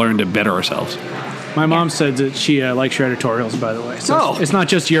lessons learned to better ourselves. My mom said that she likes your editorials, by the way. So it's not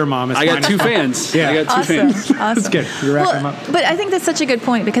just your mom. I got two fans. Yeah, I got two fans. Awesome. That's good. You're racking them up. But I think that's such a good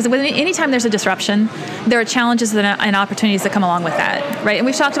point because anytime there's a disruption, there are challenges and opportunities that come along with that, right? And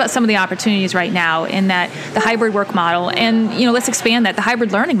we've talked about some of the opportunities right now in that the hybrid work model, and let's expand that, the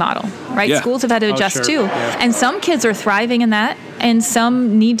hybrid learning model, right? Yeah. Schools have had to adjust too. Yeah. And some kids are thriving in that, and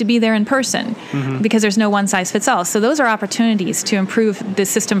some need to be there in person because there's no one size fits all. So those are opportunities to improve the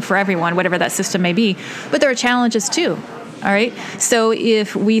system for everyone, whatever that system may be. But there are challenges too. All right. So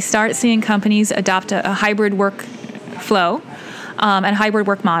if we start seeing companies adopt a hybrid work flow and hybrid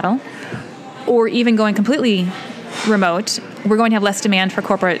work model, or even going completely remote, we're going to have less demand for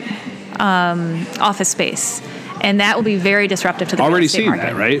corporate office space. And that will be very disruptive to the real estate market.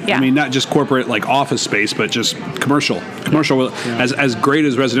 Already seeing that, right? Yeah. I mean, not just corporate like office space, but just commercial. As great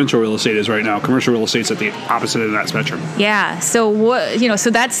as residential real estate is right now, commercial real estate's at the opposite end of that spectrum. Yeah. So so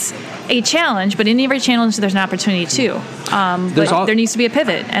that's a challenge, but in every challenge there's an opportunity too. But there needs to be a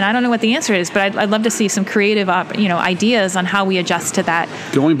pivot, and I don't know what the answer is, but I'd love to see some creative ideas on how we adjust to that.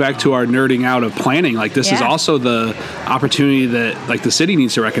 Going back to our nerding out of planning, like this is also the opportunity that like the city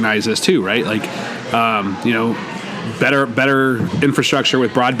needs to recognize this too, right? Like better infrastructure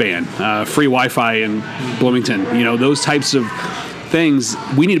with broadband, free Wi-Fi in Bloomington, those types of things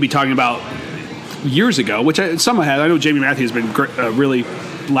we need to be talking about years ago, which someone had. I know Jamie Matthews has been a really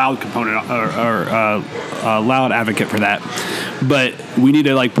loud component or loud advocate for that, but we need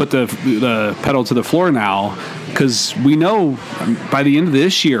to like put the pedal to the floor now, because we know by the end of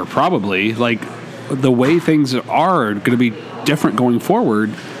this year probably like the way things are going to be different going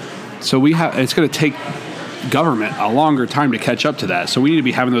forward. So it's going to take government a longer time to catch up to that. So we need to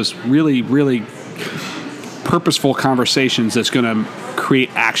be having those really, really purposeful conversations that's going to create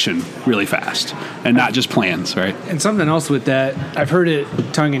action really fast and not just plans, right? And something else with that, I've heard it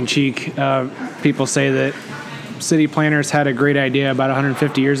tongue-in-cheek. People say that city planners had a great idea about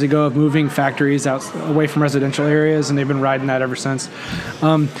 150 years ago of moving factories out away from residential areas, and they've been riding that ever since.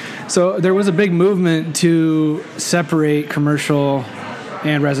 So there was a big movement to separate commercial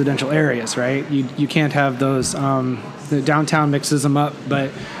and residential areas, right? You can't have those. The downtown mixes them up,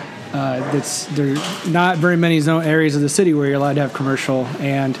 but there's not very many areas of the city where you're allowed to have commercial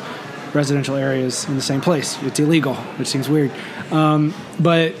and residential areas in the same place. It's illegal, which seems weird.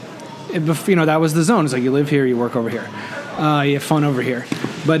 But that was the zone. It's like you live here, you work over here, you have fun over here.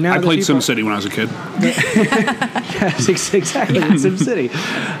 But now I played SimCity when I was a kid. Yes, exactly. It's SimCity.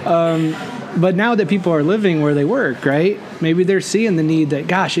 But now that people are living where they work, right? Maybe they're seeing the need that,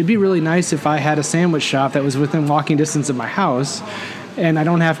 gosh, it'd be really nice if I had a sandwich shop that was within walking distance of my house, and I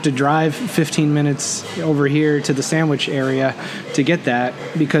don't have to drive 15 minutes over here to the sandwich area to get that,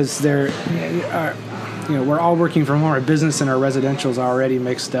 because we're all working from home. Our business and our residential is already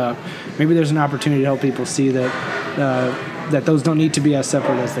mixed up. Maybe there's an opportunity to help people see that those don't need to be as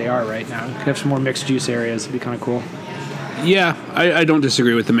separate as they are right now. You could have some more mixed use areas. It'd be kind of cool. Yeah, I don't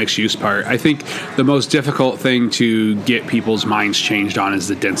disagree with the mixed use part. I think the most difficult thing to get people's minds changed on is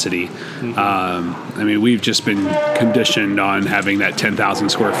the density. Mm-hmm. We've just been conditioned on having that 10,000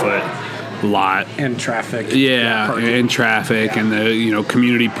 square foot lot and traffic. Yeah, and traffic, and the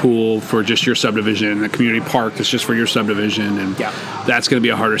community pool for just your subdivision, the community park that's just for your subdivision, and that's going to be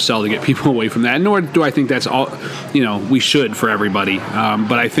a harder sell to get people away from that. And nor do I think that's all. We should for everybody,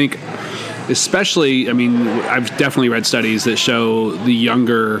 but I think. Especially, I've definitely read studies that show the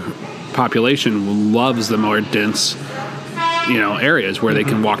younger population loves the more dense, areas where they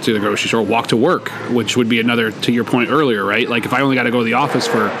can walk to the grocery store, walk to work, which would be another, to your point earlier, right? Like if I only got to go to the office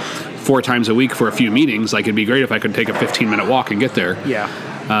for 4 times a week for a few meetings, like it'd be great if I could take a 15-minute walk and get there. Yeah.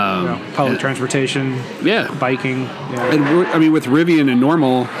 Public transportation. Yeah. Biking. Yeah. And with Rivian and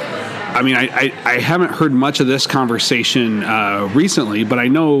Normal, I haven't heard much of this conversation recently, but I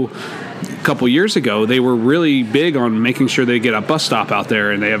know a couple years ago they were really big on making sure they get a bus stop out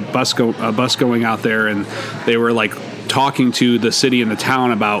there, and they have a bus going out there, and they were like talking to the city and the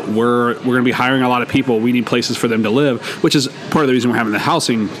town about we're going to be hiring a lot of people. We need places for them to live, which is part of the reason we're having the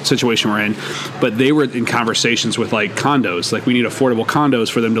housing situation we're in. But they were in conversations with like condos, like we need affordable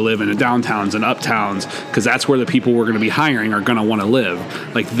condos for them to live in the downtowns and uptowns, because that's where the people we're going to be hiring are going to want to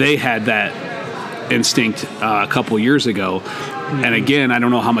live. Like they had that instinct a couple years ago. Mm-hmm. And again, I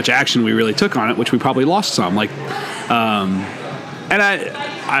don't know how much action we really took on it, which we probably lost some. And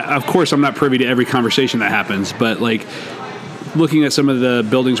I, of course, I'm not privy to every conversation that happens, but like looking at some of the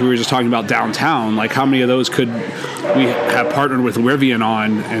buildings we were just talking about downtown, like how many of those could we have partnered with Rivian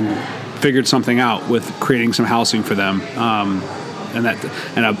on and figured something out with creating some housing for them? And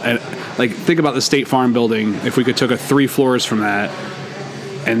think about the State Farm building. If we could took 3 floors from that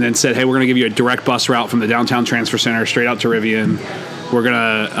and then said, hey, we're going to give you a direct bus route from the downtown transfer center straight out to Rivian. We're going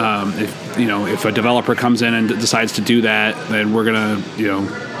to, if a developer comes in and decides to do that, then we're going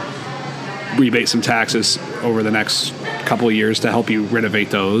to, rebate some taxes over the next couple of years to help you renovate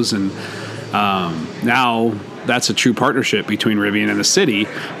those. And now that's a true partnership between Rivian and the city.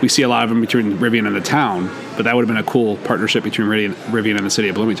 We see a lot of them between Rivian and the town, but that would have been a cool partnership between Rivian and the city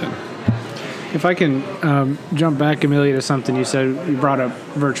of Bloomington. If I can jump back, Amelia, to something you said, you brought up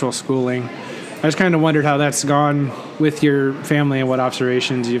virtual schooling. I just kind of wondered how that's gone with your family and what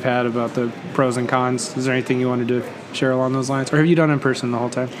observations you've had about the pros and cons. Is there anything you wanted to share along those lines, or have you done in person the whole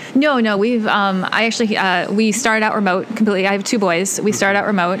time? No. We've we started out remote completely. I have 2 boys. We started out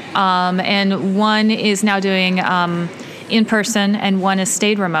remote, and one is now doing in person, and one has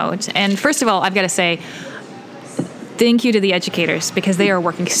stayed remote. And first of all, I've got to say, thank you to the educators, because they are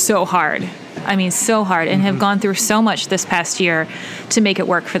working so hard. So hard, and have gone through so much this past year to make it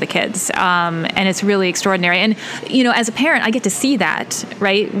work for the kids. And it's really extraordinary. And, as a parent, I get to see that,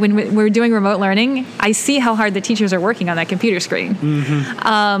 right? When we're doing remote learning, I see how hard the teachers are working on that computer screen.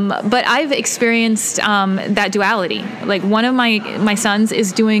 Mm-hmm. But I've experienced that duality. Like one of my sons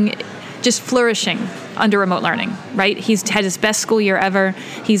is doing just flourishing under remote learning, right? He's had his best school year ever.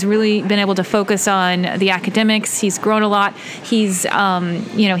 He's really been able to focus on the academics. He's grown a lot. He's,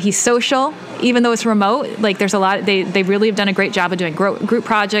 he's social, even though it's remote. Like there's a lot, they really have done a great job of doing group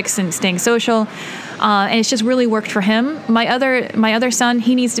projects and staying social. And it's just really worked for him. My other son,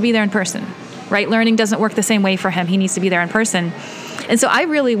 he needs to be there in person, right? Learning doesn't work the same way for him. He needs to be there in person. And so I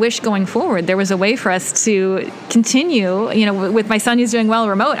really wish going forward there was a way for us to continue, with my son who's doing well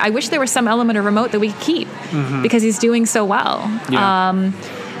remote. I wish there was some element of remote that we could keep because he's doing so well. Yeah.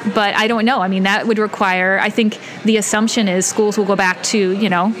 But I don't know. I mean, that would require, I think the assumption is schools will go back to,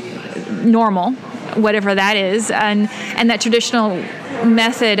 normal, whatever that is, and that traditional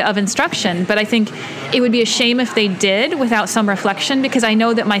method of instruction. But I think it would be a shame if they did without some reflection, because I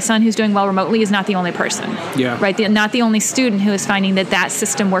know that my son who's doing well remotely is not the only person. Yeah. Right? Not the only student who is finding that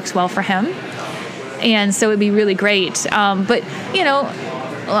system works well for him. And so it'd be really great. But,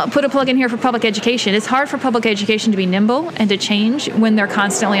 put a plug in here for public education. It's hard for public education to be nimble and to change when they're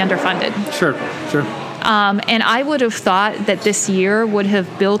constantly underfunded. Sure. And I would have thought that this year would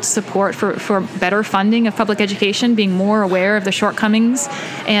have built support for better funding of public education, being more aware of the shortcomings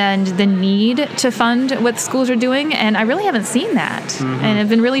and the need to fund what schools are doing. And I really haven't seen that. And I've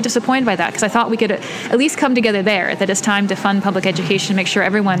been really disappointed by that, because I thought we could at least come together there, that it's time to fund public education, make sure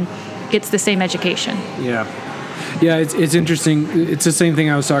everyone gets the same education. Yeah, it's interesting. It's the same thing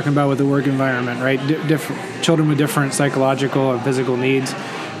I was talking about with the work environment, right? Different children with different psychological and physical needs.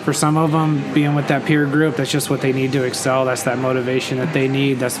 For some of them, being with that peer group, that's just what they need to excel. That's that motivation that they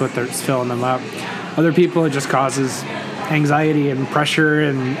need. That's that's filling them up. Other people, it just causes anxiety and pressure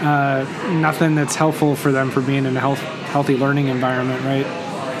and nothing that's helpful for them for being in a healthy learning environment, right?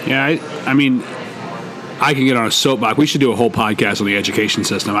 Yeah, I mean, I can get on a soapbox. We should do a whole podcast on the education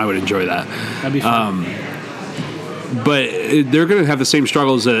system. I would enjoy that. That'd be fun. But they're going to have the same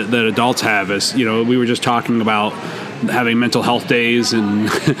struggles that adults have. As we were just talking about having mental health days, and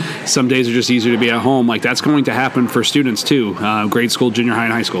some days are just easier to be at home. Like, that's going to happen for students too. Grade school, junior high,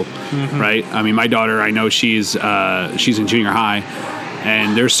 and high school, right? I mean, my daughter, I know she's in junior high,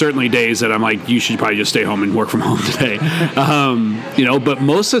 and there's certainly days that I'm like, you should probably just stay home and work from home today. But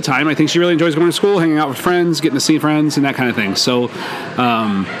most of the time, I think she really enjoys going to school, hanging out with friends, getting to see friends, and that kind of thing. So,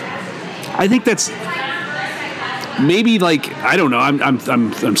 I think that's. Maybe, like, I don't know.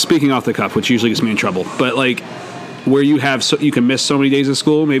 I'm speaking off the cuff, which usually gets me in trouble. But, like, where you can miss so many days of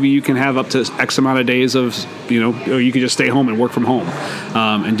school, maybe you can have up to X amount of days of, or you could just stay home and work from home,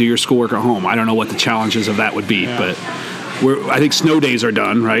 and do your schoolwork at home. I don't know what the challenges of that would be, but I think snow days are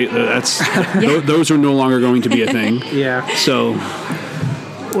done, right? Those are no longer going to be a thing. Yeah. So,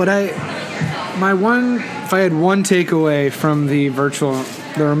 if I had one takeaway from the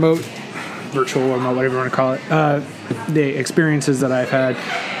remote, whatever you want to call it, the experiences that I've had,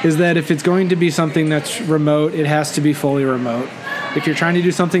 is that if it's going to be something that's remote, it has to be fully remote. If you're trying to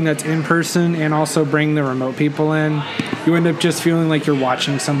do something that's in person and also bring the remote people in, you end up just feeling like you're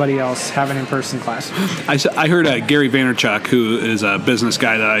watching somebody else have an in-person class. I heard Gary Vaynerchuk, who is a business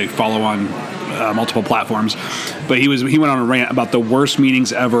guy that I follow on multiple platforms, but he went on a rant about the worst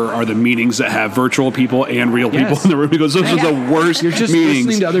meetings ever are the meetings that have virtual people and real people in the room. He goes, those are the worst You're just meetings.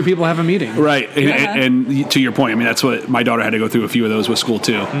 listening to other people have a meeting. Right. And to your point, I mean, that's what my daughter had to go through a few of those with school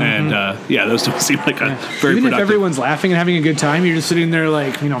too. And those don't seem like a very Even productive. if everyone's laughing and having a good time, you're just sitting there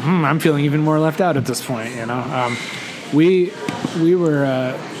like, I'm feeling even more left out at this point, We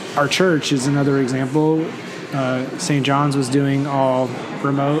were, our church is another example. St. John's was doing all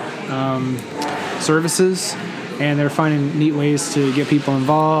remote services, and they're finding neat ways to get people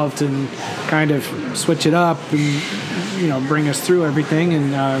involved and kind of switch it up and bring us through everything.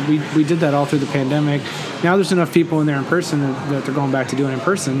 And we did that all through the pandemic. Now there's enough people in there in person that they're going back to doing in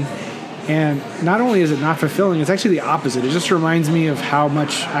person. And not only is it not fulfilling, it's actually the opposite. It just reminds me of how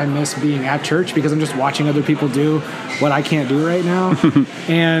much I miss being at church, because I'm just watching other people do what I can't do right now.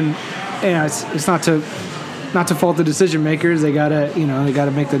 And it's not to fault the decision makers. They gotta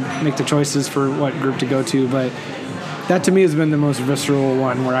make the choices for what group to go to. But that to me has been the most visceral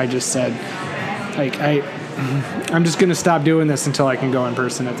one, where I just said, like, I'm just gonna stop doing this until I can go in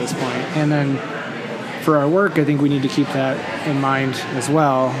person at this point. And then for our work, I think we need to keep that in mind as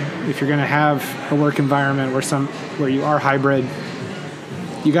well. If you're going to have a work environment where you are hybrid,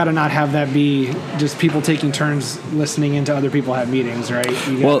 you got to not have that be just people taking turns listening into other people have meetings, right?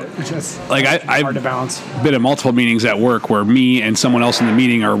 It's hard to balance. I've been at multiple meetings at work where me and someone else in the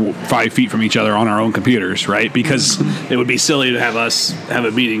meeting are 5 feet from each other on our own computers, right? Because it would be silly to have us have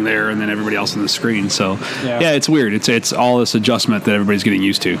a meeting there and then everybody else on the screen. So yeah it's weird. It's all this adjustment that everybody's getting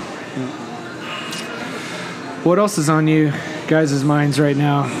used to. What else is on you guys' minds right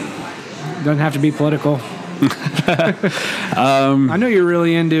now? Doesn't have to be political. I know you're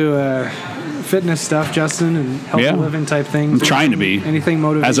really into fitness stuff, Justin, and healthy living type things. I'm trying to be. Anything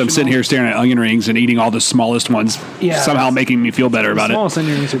motivational. As I'm sitting here staring at onion rings and eating all the smallest ones, somehow making me feel better about it. The smallest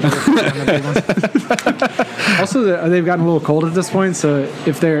onion rings are better than the big ones. Also, they've gotten a little cold at this point, so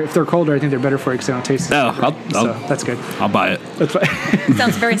if they're colder, I think they're better for you because they don't taste as good. So that's good. I'll buy it. That's fine.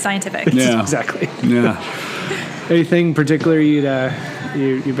 Sounds very scientific. Yeah. Exactly. Yeah. Anything particular you've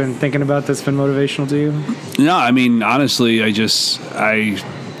been thinking about that's been motivational to you? No, I mean, honestly, I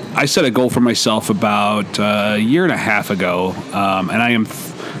set a goal for myself about a year and a half ago, and I am.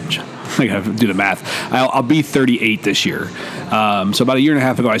 I gotta do the math. I'll be 38 this year. So about a year and a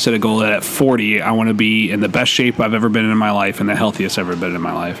half ago, I set a goal that at 40, I want to be in the best shape I've ever been in my life and the healthiest I've ever been in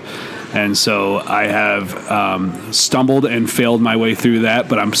my life. And so I have stumbled and failed my way through that,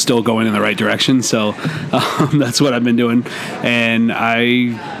 but I'm still going in the right direction. So that's what I've been doing. And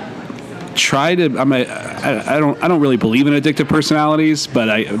I try to. I don't really believe in addictive personalities,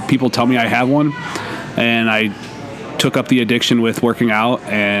 but people tell me I have one, and I took up the addiction with working out,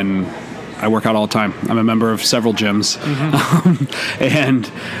 and I work out all the time. I'm a member of several gyms. Mm-hmm. And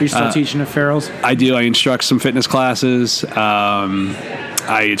you're still teaching at Farrell's? I do. I instruct some fitness classes.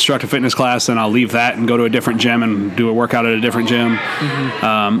 I instruct a fitness class, and I'll leave that and go to a different gym and do a workout at a different gym.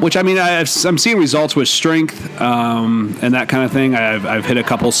 Mm-hmm. Which, I mean, I'm seeing results with strength and that kind of thing. I've hit a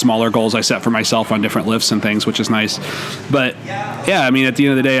couple smaller goals I set for myself on different lifts and things, which is nice. But, yeah, I mean, at the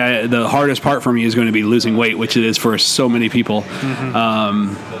end of the day, the hardest part for me is going to be losing weight, which it is for so many people.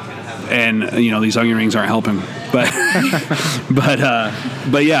 Mm-hmm. And these onion rings aren't helping, but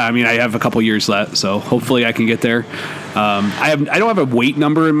yeah, I mean, I have a couple years left, so hopefully I can get there. I don't have a weight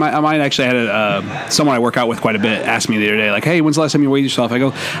number in my mind. Actually, I had someone I work out with quite a bit ask me the other day, like, "Hey, when's the last time you weighed yourself?" I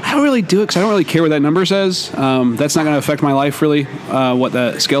go, "I don't really do it because I don't really care what that number says. That's not going to affect my life really. What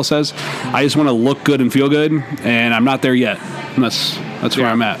that scale says. I just want to look good and feel good, and I'm not there yet. And that's where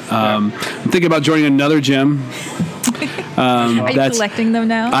I'm at. I'm thinking about joining another gym." Are you collecting them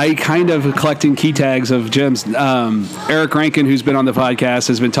now? I kind of collecting key tags of gyms. Eric Rankin, who's been on the podcast,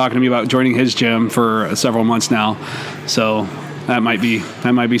 has been talking to me about joining his gym for several months now. So that might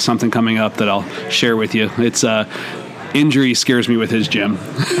be something coming up that I'll share with you. It's injury scares me with his gym.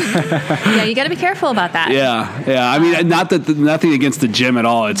 Yeah, you got to be careful about that. Yeah. I mean, nothing against the gym at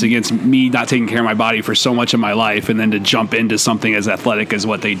all. It's against me not taking care of my body for so much of my life, and then to jump into something as athletic as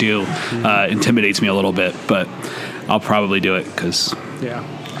what they do intimidates me a little bit. But I'll probably do it because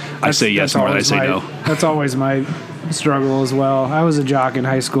I say yes more than I say no. That's always my struggle as well. I was a jock in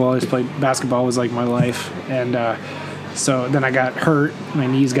high school. I just played basketball was like my life, and so then I got hurt. My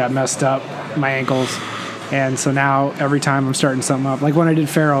knees got messed up, my ankles. And so now every time I'm starting something up, like when I did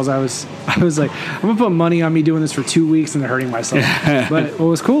Farrell's, I was like, I'm gonna put money on me doing this for 2 weeks and then hurting myself. But what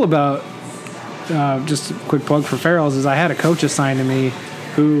was cool about just a quick plug for Farrell's is I had a coach assigned to me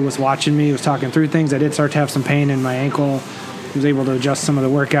who was watching me, was talking through things. I did start to have some pain in my ankle. I was able to adjust some of the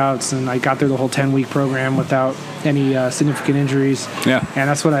workouts, and I got through the whole 10-week program without any significant injuries. Yeah. And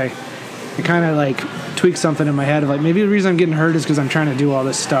that's what I kind of like tweaked something in my head of like, maybe the reason I'm getting hurt is because I'm trying to do all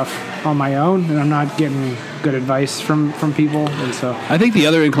this stuff on my own, and I'm not getting good advice from people. And so I think the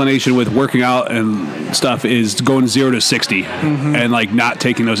other inclination with working out and stuff is going 0 to 60 and like not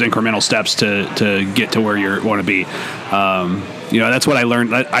taking those incremental steps to get to where you want to be. That's what I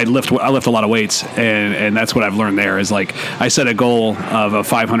learned. I lift a lot of weights, and that's what I've learned there is like I set a goal of a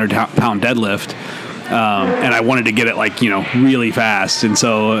 500-pound deadlift. And I wanted to get it really fast. And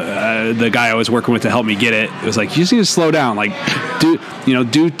so the guy I was working with to help me get it was like, you just need to slow down. Like do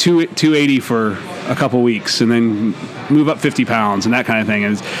 280 for a couple weeks and then move up 50 pounds and that kind of thing.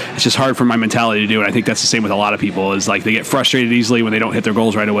 And it's just hard for my mentality to do. And I think that's the same with a lot of people is like they get frustrated easily when they don't hit their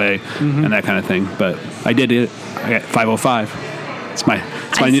goals right away and that kind of thing. But I did it. I got 505. It's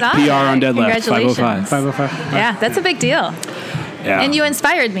my new PR on deadlift. Congratulations. 505. Yeah, that's a big deal. Yeah. And you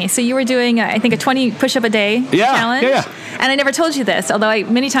inspired me. So you were doing, I think, a 20 push-up a day challenge. Yeah. And I never told you this, although I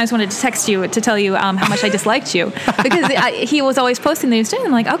many times wanted to text you to tell you how much I disliked you. Because he was always posting that he was doing.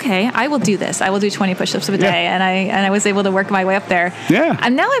 I'm like, okay, I will do this. I will do 20 push-ups a day. And I was able to work my way up there. Yeah.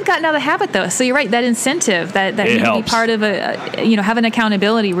 And now I've gotten out of the habit, though. So you're right, that incentive, that you can be part of having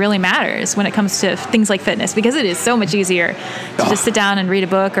accountability really matters when it comes to things like fitness. Because it is so much easier to just sit down and read a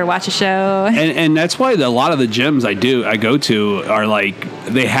book or watch a show. And that's why a lot of the gyms I go to are like,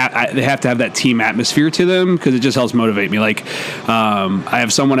 they have to have that team atmosphere to them because it just helps motivate me. Like, I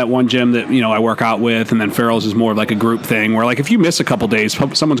have someone at one gym that, I work out with, and then Farrell's is more of like a group thing where, like, if you miss a couple days,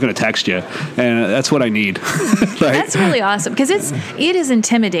 someone's going to text you, and that's what I need. Right? That's really awesome, because it is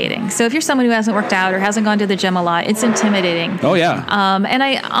intimidating. So if you're someone who hasn't worked out or hasn't gone to the gym a lot, it's intimidating. Oh, yeah. And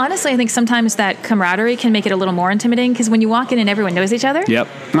I honestly think sometimes that camaraderie can make it a little more intimidating, because when you walk in and everyone knows each other. Yep,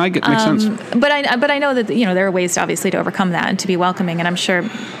 makes sense. But I know that there are ways obviously to overcome that and to be welcoming, and I'm sure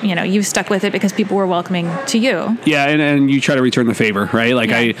you've stuck with it because people were welcoming to you. Yeah, and you try to return the favor, right? Like,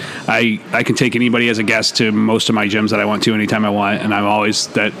 Yeah. I can take anybody as a guest to most of my gyms that I want to anytime I want, and I always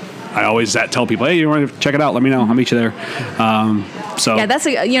tell people, hey, you want to check it out? Let me know. I'll meet you there. So yeah, that's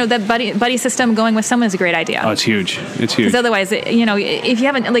that buddy system going with someone is a great idea. Oh, it's huge. It's huge. Because otherwise, if you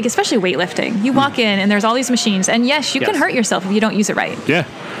haven't, like, especially weightlifting, you walk in and there's all these machines, and yes, you can hurt yourself if you don't use it right. Yeah.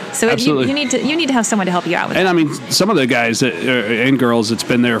 So absolutely. you need to have someone to help you out with and that. I mean, some of the guys and girls that's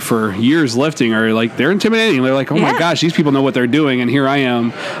been there for years lifting are like, they're intimidating. They're like, oh my gosh, these people know what they're doing, and here I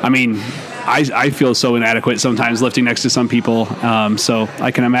am. I mean, I feel so inadequate sometimes lifting next to some people. So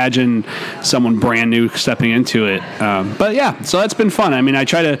I can imagine someone brand new stepping into it. But yeah, so that's been fun. I mean, I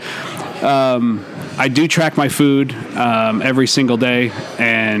try to. I do track my food every single day,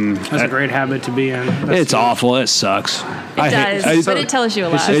 and that's a great habit to be in. It's awful. It sucks. It does, but it tells you a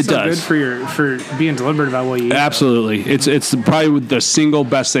lot. It's it so does. good for being deliberate about what you eat. Absolutely, it's probably the single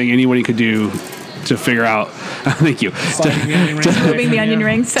best thing anybody could do to figure out. Thank you. Moving the onion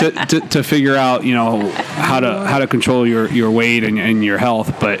rings. to figure out, how to control your weight and your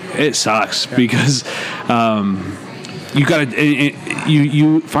health, but it sucks because. You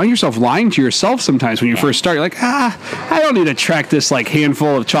you find yourself lying to yourself sometimes when you first start. You're like, I don't need to track this like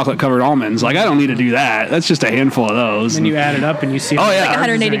handful of chocolate covered almonds. Like, I don't need to do that. That's just a handful of those. And you add it up and you see like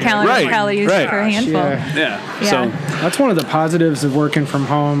 180 calories right. per handful. Yeah. Yeah. So that's one of the positives of working from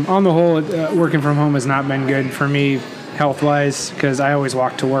home. On the whole, working from home has not been good for me health wise, because I always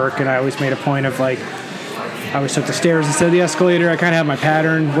walked to work, and I always made a point of, like, I always took the stairs instead of the escalator. I kind of have my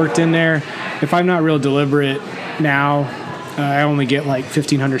pattern worked in there. If I'm not real deliberate now, I only get like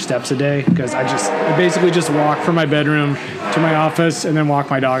 1,500 steps a day, because I basically just walk from my bedroom to my office and then walk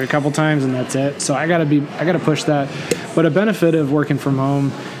my dog a couple times, and that's it. So I gotta push that. But a benefit of working from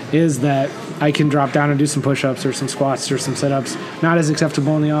home is that I can drop down and do some push-ups or some squats or some sit-ups. Not as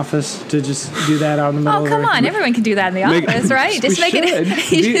acceptable in the office to just do that out in the middle. Oh, come on. Everyone can do that in the office, right? Just make it.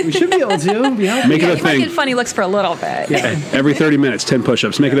 We should be able to. Make it a you might thing. get funny looks for a little bit. Yeah. Every 30 minutes, 10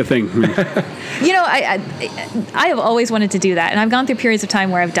 push-ups. Make it a thing. I have always wanted to do that, and I've gone through periods of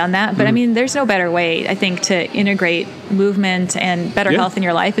time where I've done that. But I mean, there's no better way, I think, to integrate movement and better health in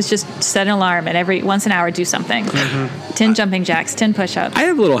your life. Is just set an alarm and once an hour do something. 10 jumping jacks, 10 push-ups. I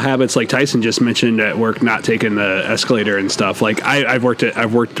have little habits like Tyson just mentioned at work, not taking the escalator and stuff. Like I've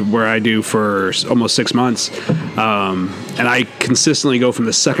worked where I do for almost 6 months, and I consistently go from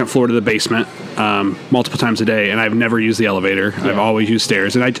the second floor to the basement multiple times a day, and I've never used the elevator. I've always used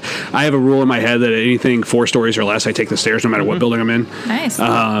stairs, and I have a rule in my head that anything 4 stories or less, I take the stairs no matter what building I'm in. Nice.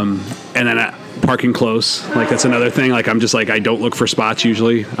 And then parking close, like that's another thing. Like I'm just like, I don't look for spots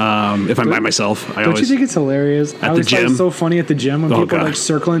usually if I'm by myself. Don't you think it's hilarious? At the gym, it's so funny at the gym when people are like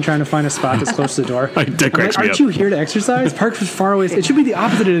circling trying to find a spot that's close to the door. That cracks me up. Aren't you here to exercise? Park far away. It should be the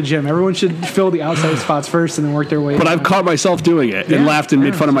opposite of the gym. Everyone should fill the outside spots first and then work their way. But I've caught myself doing it and laughed and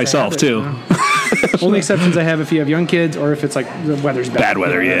made fun of myself too. Only exceptions I have if you have young kids or if it's like the weather's bad. Bad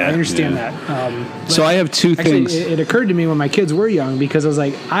weather, yeah. I understand that. So I have two things. It occurred to me when my kids were young, because I was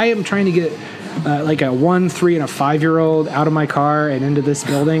like, I am trying to get like a 1, 3, and a 5-year-old out of my car and into this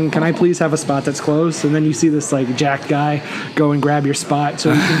building. Can I please have a spot that's close? And then you see this like jacked guy go and grab your spot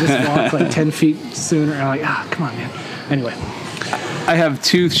so you can just walk like 10 feet sooner. And I'm like, come on, man. Anyway. I have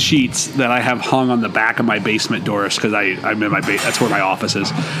 2 sheets that I have hung on the back of my basement doors because I'm in my that's where my office is.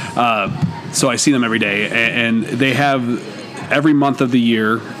 So I see them every day, and they have every month of the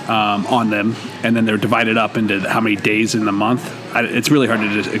year on them, and then they're divided up into how many days in the month. It's really hard to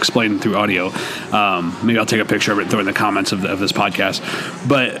just explain through audio. Maybe I'll take a picture of it and throw it in the comments of this podcast.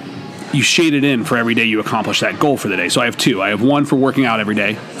 But you shade it in for every day you accomplish that goal for the day. So I have 2. I have one for working out every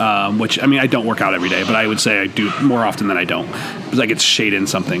day, which, I mean, I don't work out every day, but I would say I do more often than I don't, because I get to shade in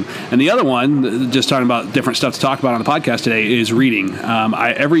something. And the other one, just talking about different stuff to talk about on the podcast today, is reading.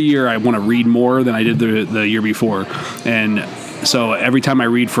 Every year I want to read more than I did the year before. And so every time I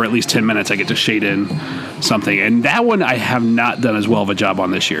read for at least 10 minutes, I get to shade in something. And that one I have not done as well of a job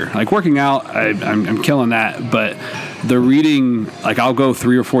on this year. Like working out, I'm killing that. But the reading, like I'll go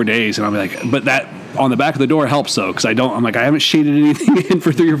 3 or 4 days and I'll be like, but that on the back of the door helps though. Cause I haven't shaded anything in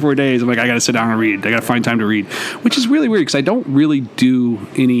for 3 or 4 days. I'm like, I got to sit down and read. I got to find time to read, which is really weird. Cause I don't really do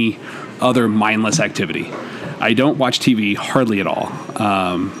any other mindless activity. I don't watch TV hardly at all.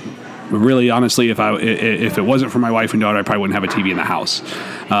 Really, honestly, if it wasn't for my wife and daughter, I probably wouldn't have a TV in the house.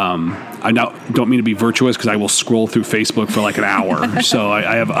 I don't mean to be virtuous because I will scroll through Facebook for like an hour. So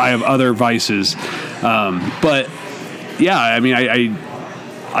I have other vices. But yeah, I mean, I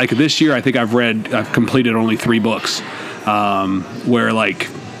like this year, I think I've completed only 3 books. Where like,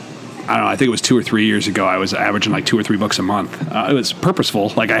 I don't know, I think it was 2 or 3 years ago, I was averaging like 2 or 3 books a month. It was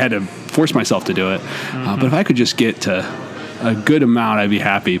purposeful. Like I had to force myself to do it. But if I could just get to a good amount, I'd be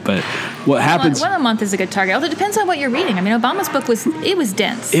happy. But what happens? One a month is a good target. Although it depends on what you're reading. I mean, Obama's book was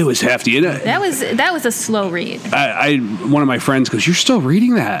dense. It was hefty. That was a slow read. One of my friends goes, "You're still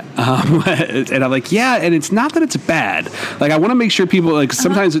reading that?" And I'm like, "Yeah." And it's not that it's bad. Like I want to make sure people like.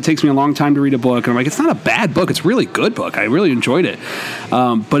 Sometimes it takes me a long time to read a book, and I'm like, "It's not a bad book. It's a really good book. I really enjoyed it."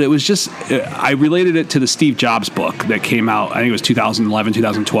 But it was just I related it to the Steve Jobs book that came out. I think it was 2011,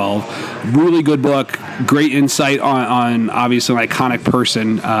 2012. Really good book. Great insight on obviously an iconic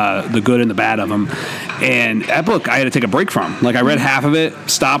person, the good and the bad of him. And that book I had to take a break from. Like I read half of it,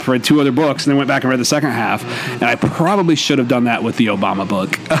 stopped, read 2 other books, and then went back and read the second half. And I probably should have done that with the Obama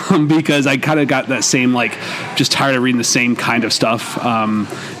book because I kind of got that same, like, just tired of reading the same kind of stuff,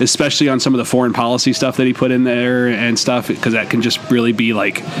 especially on some of the foreign policy stuff that he put in there and stuff, because that can just really be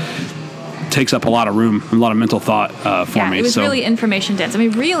like, takes up a lot of room, a lot of mental thought for me. It was really information dense. I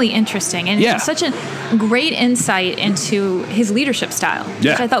mean, really interesting, and such a great insight into his leadership style, which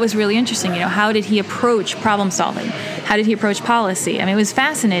I thought was really interesting. You know, how did he approach problem solving? How did he approach policy? I mean, it was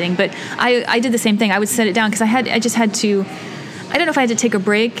fascinating. But I did the same thing. I would set it down because I just had to. I don't know if I had to take a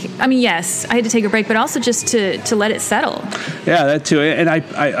break. I mean, yes, I had to take a break, but also just to let it settle. Yeah, that too. And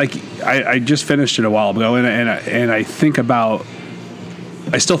I just finished it a while ago, and I think about.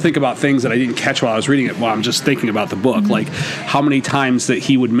 I still think about things that I didn't catch while I was reading it while I'm just thinking about the book. Like how many times that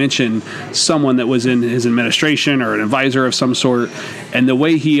he would mention someone that was in his administration or an advisor of some sort, and the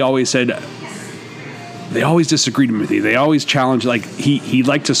way he always said, they always disagreed with you. They always challenged, like he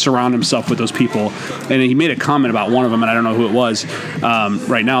liked to surround himself with those people. And he made a comment about one of them, and I don't know who it was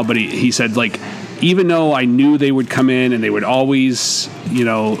right now, but he said, like, even though I knew they would come in and they would always, you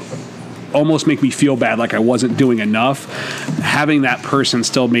know, almost make me feel bad like I wasn't doing enough, having that person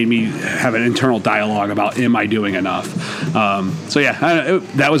still made me have an internal dialogue about, am I doing enough?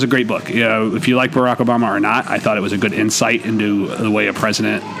 That was a great book. You know, if you like Barack Obama or not, I thought it was a good insight into the way a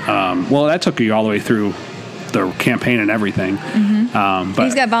president, that took you all the way through the campaign and everything. But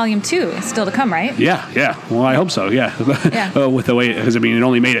he's got volume 2 still to come, right? Yeah. Well, I hope so. Yeah. With the way, because I mean, it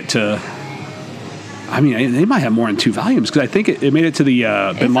only made it to. I mean, they might have more than 2 volumes because I think it made it to the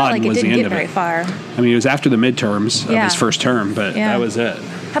Bin Laden was the end of it. It didn't get very far. I mean, it was after the midterms of his first term, but that was it.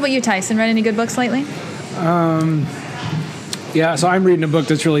 How about you, Tyson? Read any good books lately? Yeah, so I'm reading a book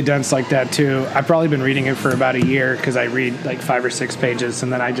that's really dense like that too. I've probably been reading it for about a year because I read like 5 or 6 pages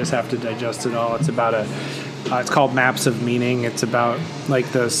and then I just have to digest it all. It's about it's called Maps of Meaning. It's about like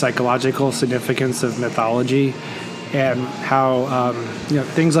the psychological significance of mythology and how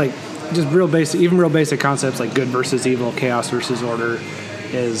things like just real basic concepts like good versus evil, chaos versus order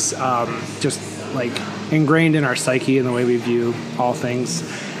is just like ingrained in our psyche and the way we view all things.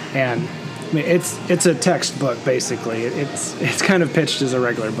 And I mean, it's a textbook basically. It's kind of pitched as a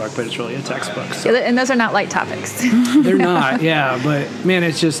regular book, but it's really a textbook. So. And those are not light topics. They're not, yeah. But man,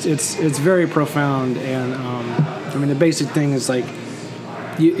 it's very profound. And I mean, the basic thing is like,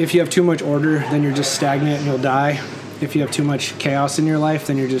 if you have too much order, then you're just stagnant and you'll die. If you have too much chaos in your life,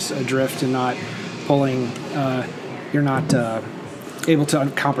 then you're just adrift and not pulling. You're not able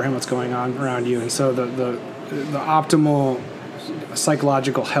to comprehend what's going on around you. And so the optimal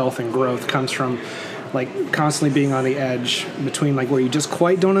psychological health and growth comes from like constantly being on the edge between like where you just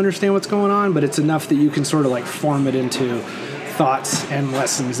quite don't understand what's going on, but it's enough that you can sort of like form it into thoughts and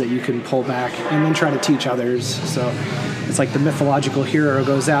lessons that you can pull back and then try to teach others. So it's like the mythological hero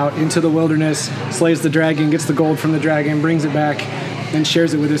goes out into the wilderness, slays the dragon, gets the gold from the dragon, brings it back, and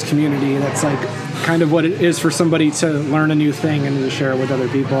shares it with his community. That's like kind of what it is for somebody to learn a new thing and to share it with other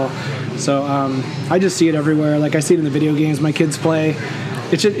people. So I just see it everywhere. Like I see it in the video games my kids play.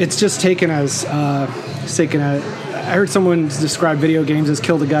 It's just taken as I heard someone describe video games as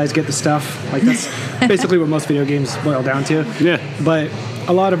kill the guys, get the stuff. Like that's basically what most video games boil down to. Yeah. But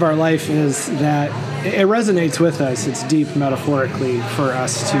a lot of our life is that it resonates with us. It's deep metaphorically for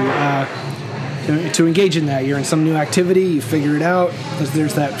us to engage in that. You're in some new activity, you figure it out.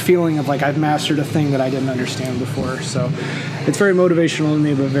 There's that feeling of like I've mastered a thing that I didn't understand before. So it's very motivational to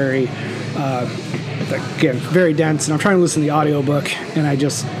me, but very, again, very dense. And I'm trying to listen to the audiobook, and I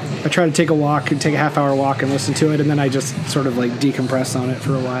try to take a walk and take a half-hour walk and listen to it, and then I just sort of like decompress on it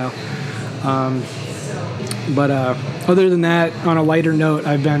for a while. But other than that, on a lighter note,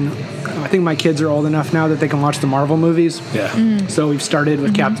 I think my kids are old enough now that they can watch the Marvel movies. Yeah. So we've started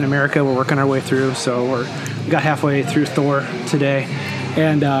with Captain America. We're working our way through. So we got halfway through Thor today.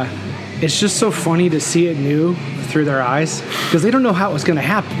 And it's just so funny to see it new through their eyes because they don't know how it was going to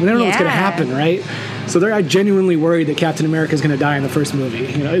happen. They don't know what's going to happen, right? So they're genuinely worried that Captain America is going to die in the first movie.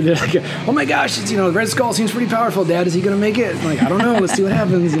 They're like, oh my gosh, Red Skull seems pretty powerful. Dad, is he going to make it? I'm like, I don't know. Let's see what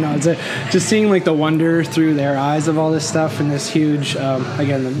happens. It's just seeing like the wonder through their eyes of all this stuff and this huge,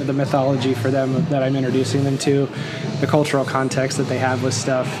 again, the mythology for them that I'm introducing them to, the cultural context that they have with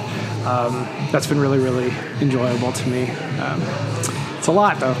stuff. That's been really, really enjoyable to me. It's a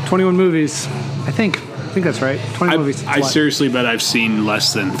lot though. 21 movies, I think that's right. 20 movies. I seriously bet I've seen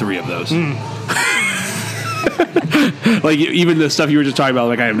less than 3 of those. Like even the stuff you were just talking about,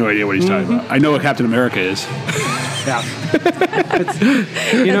 like I have no idea what he's talking about. I know what Captain America is. Yeah.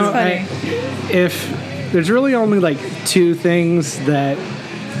 If there's really only like 2 things that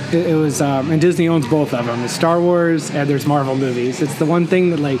it was, and Disney owns both of them. It's Star Wars and there's Marvel movies. It's the one thing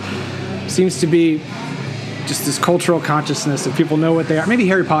that like seems to be just this cultural consciousness of people know what they are. Maybe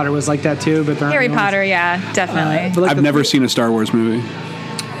Harry Potter was like that too, but Harry Potter, yeah, definitely. But like I've never seen a Star Wars movie.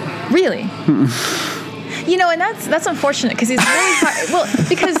 Really? And that's unfortunate because it's really hard. Well,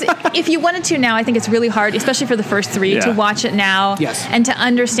 because if you wanted to now, I think it's really hard, especially for the first 3, to watch it now and to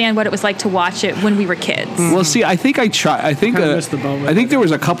understand what it was like to watch it when we were kids. Well, see, I think I tried. I think there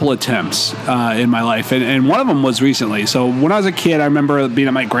was a couple attempts in my life, and one of them was recently. So when I was a kid, I remember being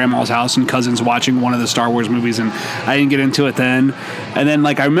at my grandma's house and cousins watching one of the Star Wars movies, and I didn't get into it then. And then,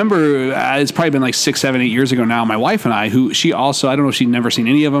 like, I remember it's probably been like 6, 7, 8 years ago now. My wife and I, who she also, I don't know if she'd never seen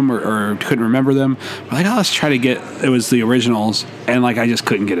any of them or couldn't remember them, we're like, let's try to get. It was the originals, and like I just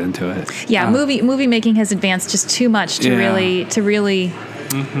couldn't get into it. Yeah, movie making has advanced just too much to really.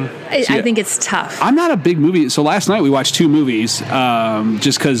 I think it's tough. I'm not a big movie. So last night we watched 2 movies,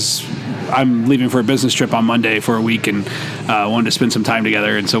 just because I'm leaving for a business trip on Monday for a week and wanted to spend some time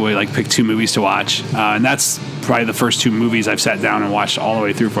together, and so we like picked 2 movies to watch, and that's probably the first 2 movies I've sat down and watched all the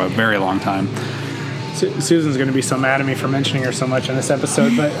way through for a very long time. Susan's going to be so mad at me for mentioning her so much in this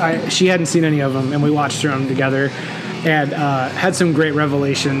episode, but she hadn't seen any of them, and we watched through them together and had some great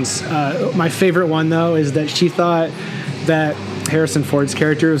revelations. My favorite one, though, is that she thought that Harrison Ford's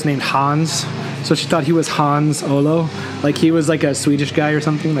character was named Hans. So she thought he was Hans Olo, like he was like a Swedish guy or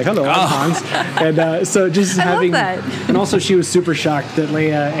something. Like, hello, I'm Hans. And so just having that. And also she was super shocked that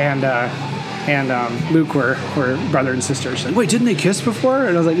Leia and Luke were brother and sister. She's like, wait, didn't they kiss before?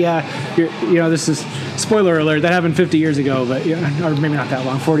 And I was like, yeah, this is, spoiler alert, that happened 50 years ago, but or maybe not that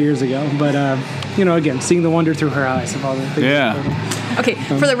long, 40 years ago. But, again, seeing the wonder through her eyes of all the things. Yeah. Okay,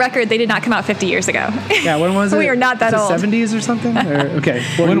 for the record, they did not come out 50 years ago. Yeah, when was it? We are not that old. 70s or something? Okay,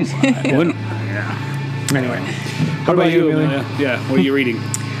 40s. Anyway. How about you, Amelia? Yeah, what are you reading?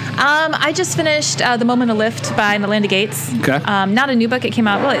 I just finished The Moment of Lift by Melinda Gates. Okay. Not a new book. It came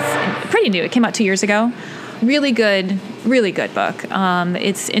out, it's pretty new. It came out 2 years ago. Really good book.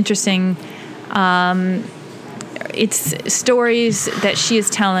 It's interesting. It's stories that she is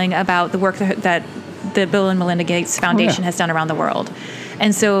telling about the work that the Bill and Melinda Gates Foundation has done around the world.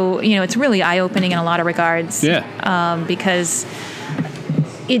 And so, it's really eye-opening in a lot of regards. Yeah. Because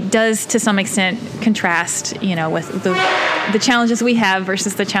it does, to some extent, contrast, with the challenges we have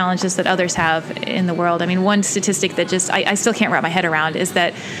versus the challenges that others have in the world. I mean, one statistic that I still can't wrap my head around is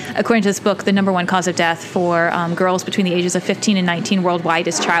that, according to this book, the number 1 cause of death for girls between the ages of 15 and 19 worldwide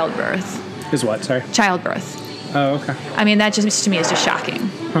is childbirth. Is what, sorry? Childbirth. Oh, okay. I mean, that just, to me, is just shocking.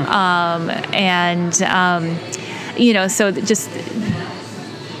 So just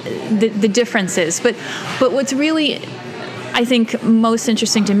the differences. But what's really, I think, most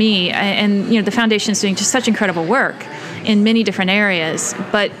interesting to me, and the foundation is doing just such incredible work in many different areas,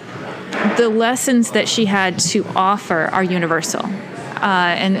 but the lessons that she had to offer are universal.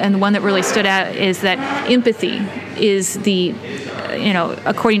 And the one that really stood out is that empathy is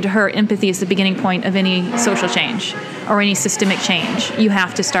according to her, empathy is the beginning point of any social change or any systemic change. You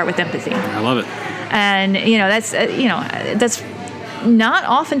have to start with empathy. I love it. And, that's not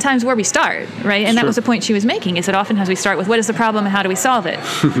oftentimes where we start, right? And that was the point she was making, is that oftentimes we start with what is the problem and how do we solve it,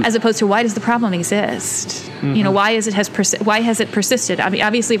 as opposed to why does the problem exist? Mm-hmm. Why has it persisted? I mean,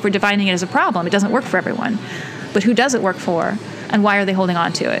 obviously, if we're defining it as a problem, it doesn't work for everyone. But who does it work for, and why are they holding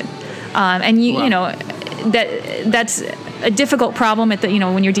on to it? That's a difficult problem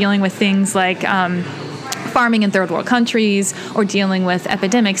when you're dealing with things like farming in third world countries, or dealing with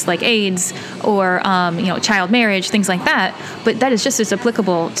epidemics like AIDS, or child marriage, things like that. But that is just as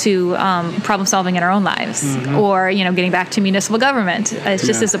applicable to problem solving in our own lives, or getting back to municipal government. It's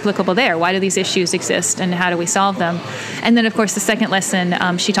just as applicable there. Why do these issues exist, and how do we solve them? And then, of course, the second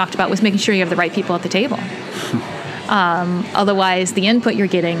lesson she talked about was making sure you have the right people at the table. Otherwise, the input you're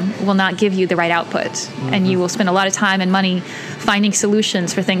getting will not give you the right output, and you will spend a lot of time and money finding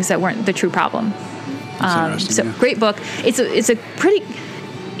solutions for things that weren't the true problem. Great book.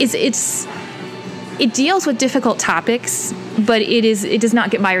 It deals with difficult topics, but it does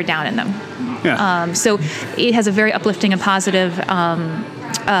not get mired down in them. Yeah. So it has a very uplifting and positive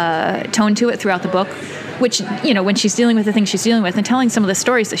tone to it throughout the book, which, when she's dealing with the things she's dealing with and telling some of the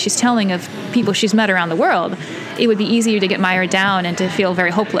stories that she's telling of people she's met around the world, it would be easier to get mired down and to feel very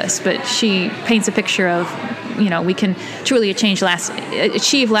hopeless. But she paints a picture of, we can truly achieve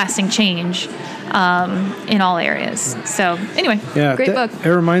lasting change in all areas. So anyway, great book. It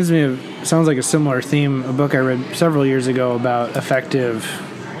reminds me of, sounds like a similar theme, a book I read several years ago about effective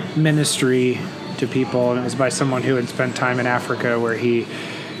ministry to people, and it was by someone who had spent time in Africa, where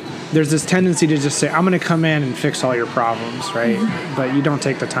there's this tendency to just say, I'm going to come in and fix all your problems, right? But you don't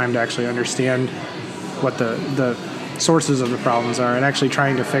take the time to actually understand what the sources of the problems are, and actually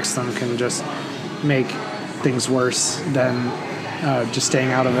trying to fix them can just make things worse than just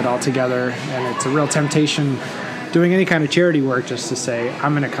staying out of it altogether. And it's a real temptation doing any kind of charity work just to say,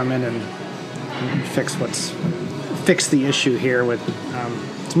 I'm going to come in and fix the issue here.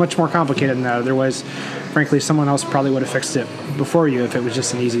 It's much more complicated than that. Otherwise, frankly, someone else probably would have fixed it before you if it was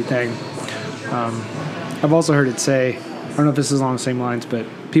just an easy thing. I've also heard it say, I don't know if this is along the same lines, but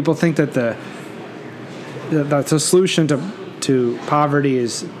people think that the solution to poverty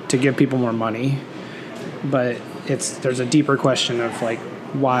is to give people more money, but there's a deeper question of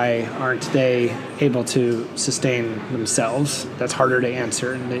why aren't they able to sustain themselves? That's harder to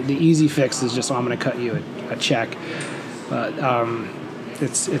answer. And the easy fix is just, I'm going to cut you a check. But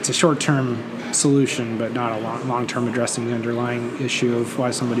it's a short-term solution, but not a long-term addressing the underlying issue of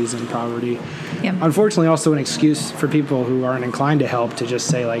why somebody's in poverty. Yeah. Unfortunately, also an excuse for people who aren't inclined to help to just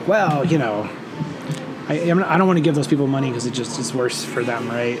say, I don't want to give those people money because it's worse for them,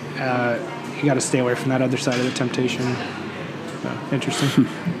 right? You got to stay away from that other side of the temptation. Interesting.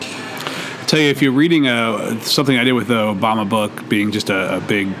 I'll tell you, if you're reading something I did with the Obama book, being just a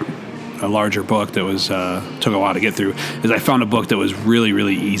larger book that was took a while to get through, is I found a book that was really,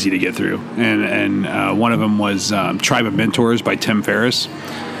 really easy to get through, and one of them was Tribe of Mentors by Tim Ferriss.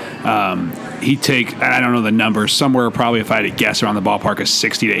 I don't know the numbers, somewhere probably, if I had to guess, around the ballpark of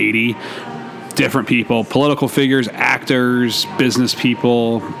 60 to 80 different people, political figures, actors, business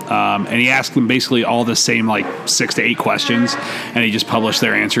people, and he asked them basically all the same 6 to 8 questions, and he just published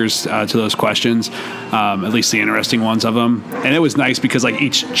their answers to those questions, at least the interesting ones of them. And it was nice because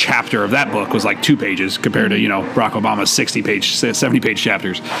each chapter of that book was 2 pages compared to Barack Obama's 70-page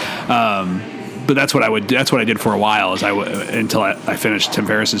chapters. But that's what I did for a while, until I finished Tim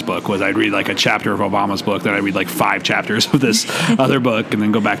Ferriss's book, was I'd read a chapter of Obama's book, then I'd read 5 chapters of this other book, and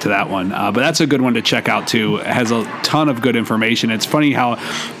then go back to that one. But that's a good one to check out too. It has a ton of good information. It's funny how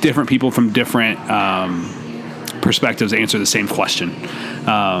different people from different perspectives answer the same question,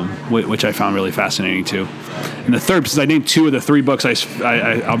 which I found really fascinating too. And the third, because I named 2 of the 3 books,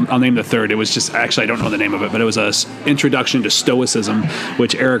 I'll name the third. It was just, actually, I don't know the name of it, but it was a Introduction to Stoicism,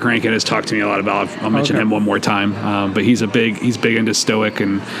 which Eric Rankin has talked to me a lot about. I'll mention him one more time. But he's big into Stoic,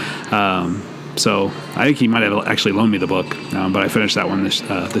 and so I think he might have actually loaned me the book. But I finished that one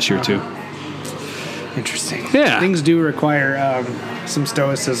this year too. Interesting. Yeah. Things do require some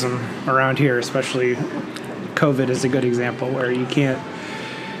stoicism around here, especially COVID is a good example where you can't,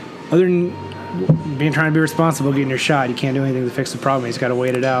 other than trying to be responsible, getting your shot, you can't do anything to fix the problem. You just got to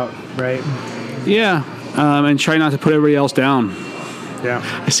wait it out, right? Yeah, and try not to put everybody else down. Yeah,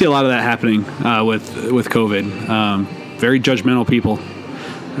 I see a lot of that happening with COVID. Very judgmental people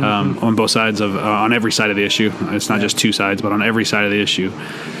on both sides on every side of the issue. It's not just 2 sides, but on every side of the issue.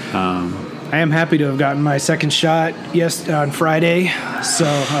 I am happy to have gotten my second shot on Friday, so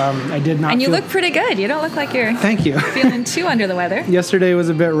I did not. And you look pretty good. You don't look like you're. Thank you. Feeling too under the weather. Yesterday was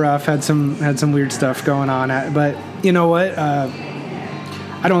a bit rough. Had some weird stuff going on, but you know what?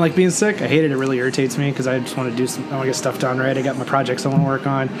 I don't like being sick. I hate it. It really irritates me because I just want to do I want to get stuff done right. I got my projects I want to work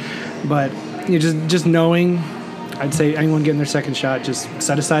on, but just knowing, I'd say anyone getting their second shot, just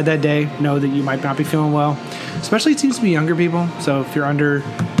set aside that day. Know that you might not be feeling well. Especially, it seems to be younger people. So if you're under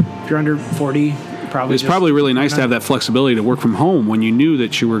 40, probably it's probably really nice to have that flexibility to work from home when you knew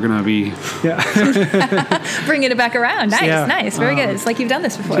that you were going to be. Yeah. Bringing it back around. Nice, Yeah. nice. Very good. It's like you've done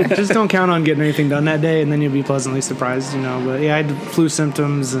this before. Just don't count on getting anything done that day, and then you'll be pleasantly surprised, But yeah, I had flu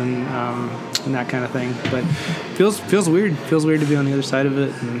symptoms and that kind of thing. But feels weird. Feels weird to be on the other side of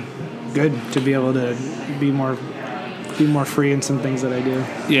it, and good to be able to be more free in some things that I do.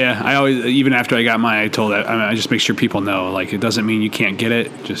 Yeah, I always, even after I got mine, I just make sure people know, like, it doesn't mean you can't get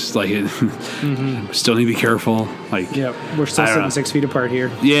it. Just like it, still need to be careful. Like, yeah, we're still sitting 6 feet apart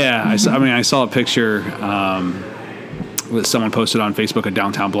here. Yeah, I saw a picture that someone posted on Facebook of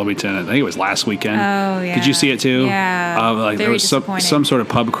downtown Bloomington. I think it was last weekend. Oh yeah. Did you see it too? Yeah. Like there was some sort of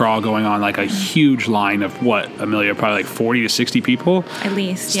pub crawl going on, like a huge line of Amelia, probably like 40 to 60 people at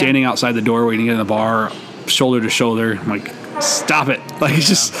least standing outside the door waiting to get in the bar, shoulder to shoulder. I'm like, stop it! Like, it's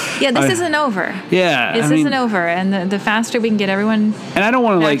just this isn't over. Yeah, this isn't over, and the faster we can get everyone and I don't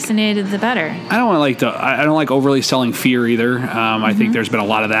want to vaccinated, the better. I don't want to I don't like overly selling fear either. I think there's been a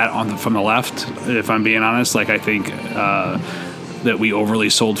lot of that from the left. If I'm being honest, like I think that we overly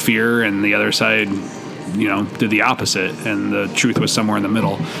sold fear, and the other side, did the opposite, and the truth was somewhere in the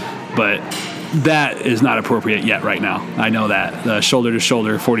middle. But that is not appropriate yet right now. I know that the shoulder to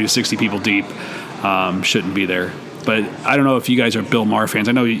shoulder, 40 to 60 people deep, shouldn't be there. But I don't know if you guys are Bill Maher fans.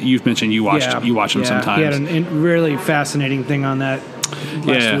 I know you've mentioned you watch him sometimes. He had a really fascinating thing on that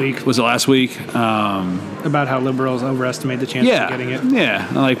last week. Was it last week? About how liberals overestimate the chances of getting it. Yeah.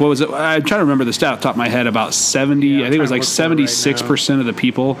 Like, what was it? I'm trying to remember the stat off the top of my head. About 70, I think it was like 76% of the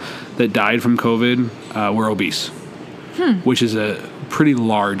people that died from COVID were obese, which is a pretty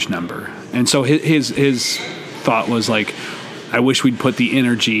large number. And so his thought was like, I wish we'd put the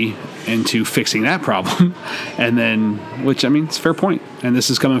energy into fixing that problem. And then, which, I mean, it's a fair point. And this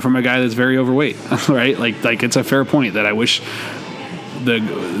is coming from a guy that's very overweight, right? Like it's a fair point that I wish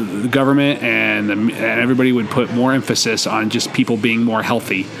the government and everybody would put more emphasis on just people being more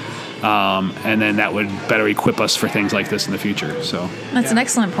healthy. And then that would better equip us for things like this in the future. So that's an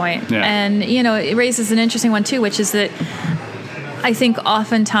excellent point. Yeah. And, it raises an interesting one too, which is that I think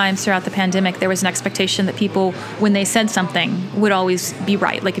oftentimes throughout the pandemic, there was an expectation that people, when they said something, would always be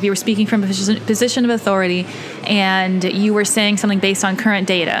right. Like if you were speaking from a position of authority and you were saying something based on current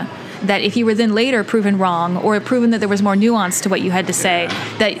data, that if you were then later proven wrong or proven that there was more nuance to what you had to say,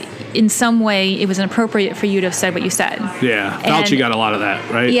 that in some way it was inappropriate for you to have said what you said. Yeah, Fauci got a lot of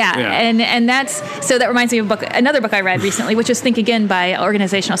that, right? Yeah. And that reminds me of another book I read recently, which is Think Again by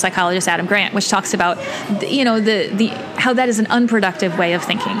organizational psychologist Adam Grant, which talks about the how that is an unproductive way of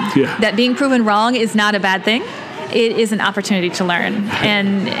thinking. Yeah. That being proven wrong is not a bad thing. It is an opportunity to learn.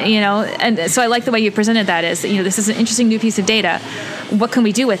 And so I like the way you presented that as, this is an interesting new piece of data. What can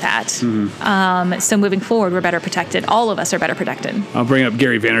we do with that? Mm-hmm. So moving forward, we're better protected. All of us are better protected. I'll bring up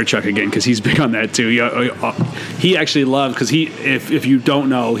Gary Vaynerchuk again because he's big on that too. He actually loves, because if you don't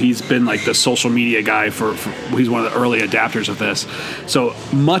know, he's been like the social media guy he's one of the early adapters of this. So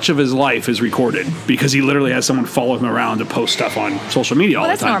much of his life is recorded because he literally has someone follow him around to post stuff on social media all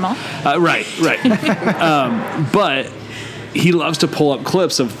the time. That's normal. Right. But he loves to pull up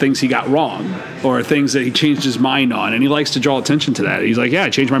clips of things he got wrong or things that he changed his mind on, and he likes to draw attention to that. He's like,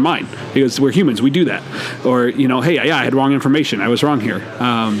 I changed my mind. He goes, we're humans, we do that. Or, hey, I had wrong information. I was wrong here.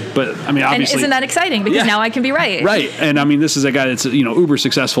 But, I mean, obviously. And isn't that exciting? Because now I can be right. Right. And, I mean, this is a guy that's, uber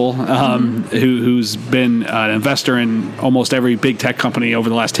successful, who's been an investor in almost every big tech company over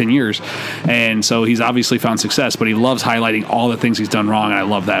the last 10 years. And so he's obviously found success, but he loves highlighting all the things he's done wrong, and I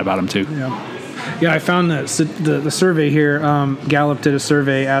love that about him, too. Yeah, I found the survey here. Gallup did a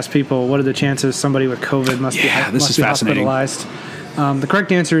survey, asked people what are the chances somebody with COVID must be hospitalized. The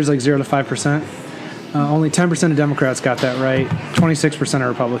correct answer is like 0 to 5%. Only 10% of Democrats got that right. 26% of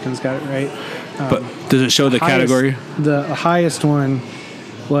Republicans got it right. But does it show the category? The highest one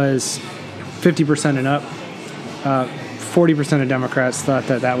was 50% and up. 40% of Democrats thought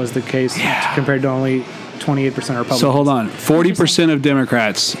that was the case, compared to only 28% of Republicans. So hold on. 40% of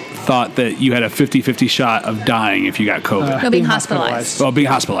Democrats thought that you had a 50-50 shot of dying if you got COVID. Being hospitalized. Oh, being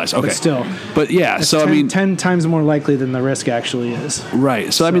hospitalized. Okay. But still. But yeah, so 10 times more likely than the risk actually is.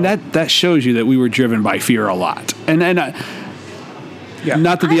 Right. So I mean, that shows you that we were driven by fear a lot. And not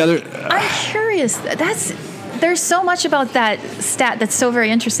that the other. I'm curious. There's so much about that stat that's so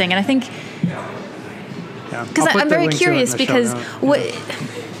very interesting, and I think because I'm very curious because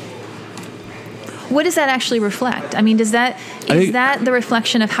what does that actually reflect? I mean, is that the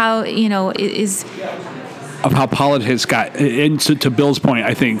reflection of how, is of how politics got, and to Bill's point,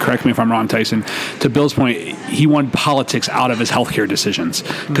 I think, correct me if I'm wrong, Tyson, to Bill's point, he wanted politics out of his healthcare decisions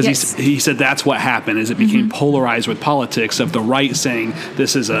because he said that's what happened is it became polarized with politics of the right saying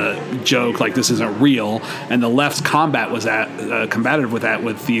this is a joke, like this isn't real, and the left's combative with that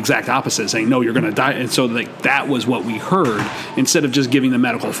with the exact opposite, saying no, you're going to die. And so like that was what we heard instead of just giving the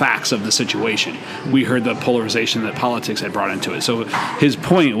medical facts of the situation. We heard the polarization that politics had brought into it. So his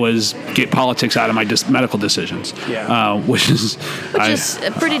point was get politics out of my medical decisions, which is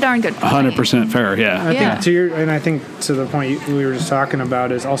a pretty darn good point. 100% fair. Yeah, I think to the point we were just talking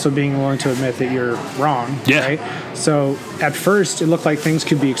about is also being willing to admit that you're wrong. Yeah. Right. So at first, it looked like things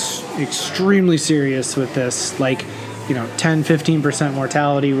could be extremely serious with this, like 10-15%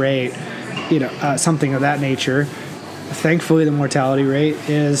 mortality rate, something of that nature. Thankfully, the mortality rate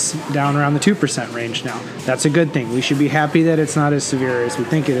is down around the 2% range now. That's a good thing. We should be happy that it's not as severe as we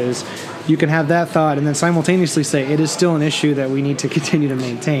think it is. You can have that thought and then simultaneously say it is still an issue that we need to continue to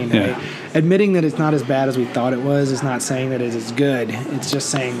maintain. Yeah. Right? Admitting that it's not as bad as we thought it was is not saying that it is good. It's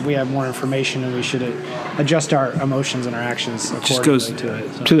just saying we have more information and we should adjust our emotions and our actions accordingly just goes to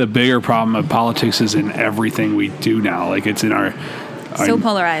it. So. To the bigger problem of politics is in everything we do now. Like it's in our so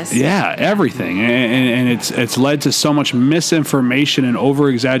polarized. Yeah, everything, and it's led to so much misinformation and over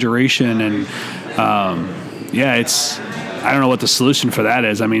exaggeration, and it's. I don't know what the solution for that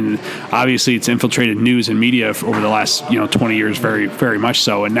is. I mean, obviously, it's infiltrated news and media over the last 20 years, very very much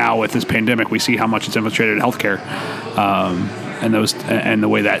so, and now with this pandemic, we see how much it's infiltrated healthcare, and the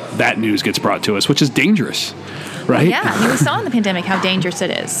way that news gets brought to us, which is dangerous. Right? Yeah, we saw in the pandemic how dangerous it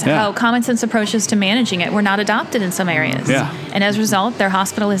is, how common sense approaches to managing it were not adopted in some areas. Yeah. And as a result, their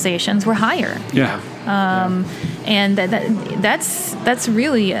hospitalizations were higher. Yeah. And that's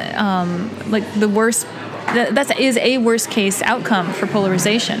really like the worst. That is a worst case outcome for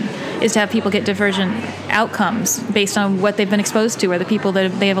polarization, is to have people get divergent outcomes based on what they've been exposed to or the people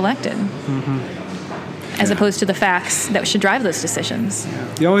that they have elected. As opposed to the facts that should drive those decisions.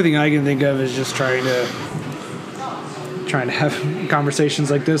 Yeah. The only thing I can think of is just trying to have conversations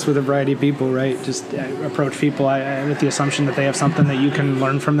like this with a variety of people, right? Just approach people with the assumption that they have something that you can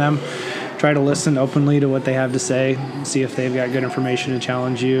learn from them. Try to listen openly to what they have to say, see if they've got good information to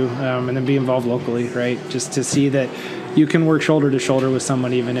challenge you, and then be involved locally, right? Just to see that you can work shoulder to shoulder with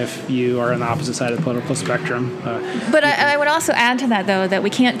someone even if you are on the opposite side of the political spectrum. But I would also add to that, though, that we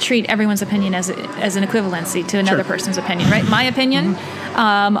can't treat everyone's opinion as an equivalency to another person's opinion, right? My opinion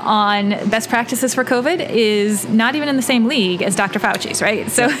on best practices for COVID is not even in the same league as Dr. Fauci's, right?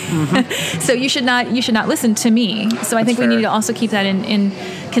 So, so you should not listen to me. So I think we need to also keep that in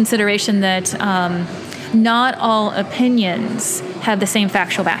consideration that not all opinions have the same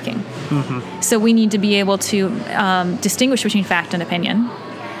factual backing. So we need to be able to distinguish between fact and opinion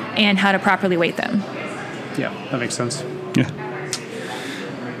and how to properly weight them. Yeah, that makes sense. Yeah.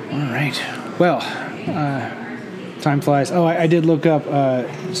 All right. Well, time flies. Oh, I did look up.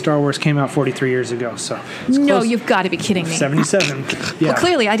 Star Wars came out 43 years ago. So no, close. You've got to be kidding me. 77. Yeah. Well,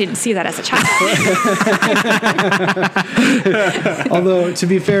 clearly I didn't see that as a child. Although, to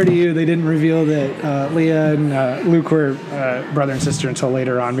be fair to you, they didn't reveal that Leia and Luke were brother and sister until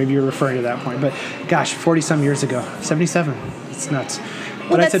later on. Maybe you're referring to that point. But gosh, 40-some years ago. 77. It's nuts.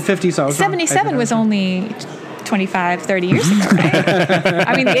 But I said 50, so I was 77 was only 25, 30 years ago, right?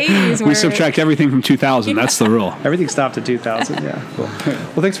 I mean, the 80s were... We subtract everything from 2000. That's the rule. Everything stopped at 2000, yeah. Cool.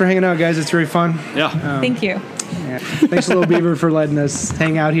 Well, thanks for hanging out, guys. It's very fun. Yeah. Thank you. Yeah. Thanks, Little Beaver, for letting us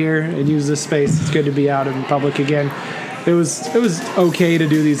hang out here and use this space. It's good to be out in public again. It was okay to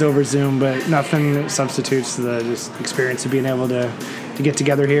do these over Zoom, but nothing substitutes the just experience of being able to get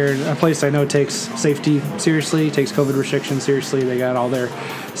together here in a place I know takes safety seriously, takes COVID restrictions seriously. They got all their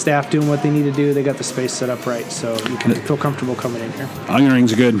staff doing what they need to do. They got the space set up right, so you can feel comfortable coming in here. Onion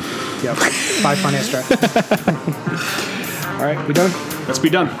rings are good. Yep. 5 finance drive. All right, we done? Let's be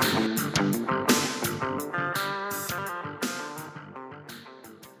done.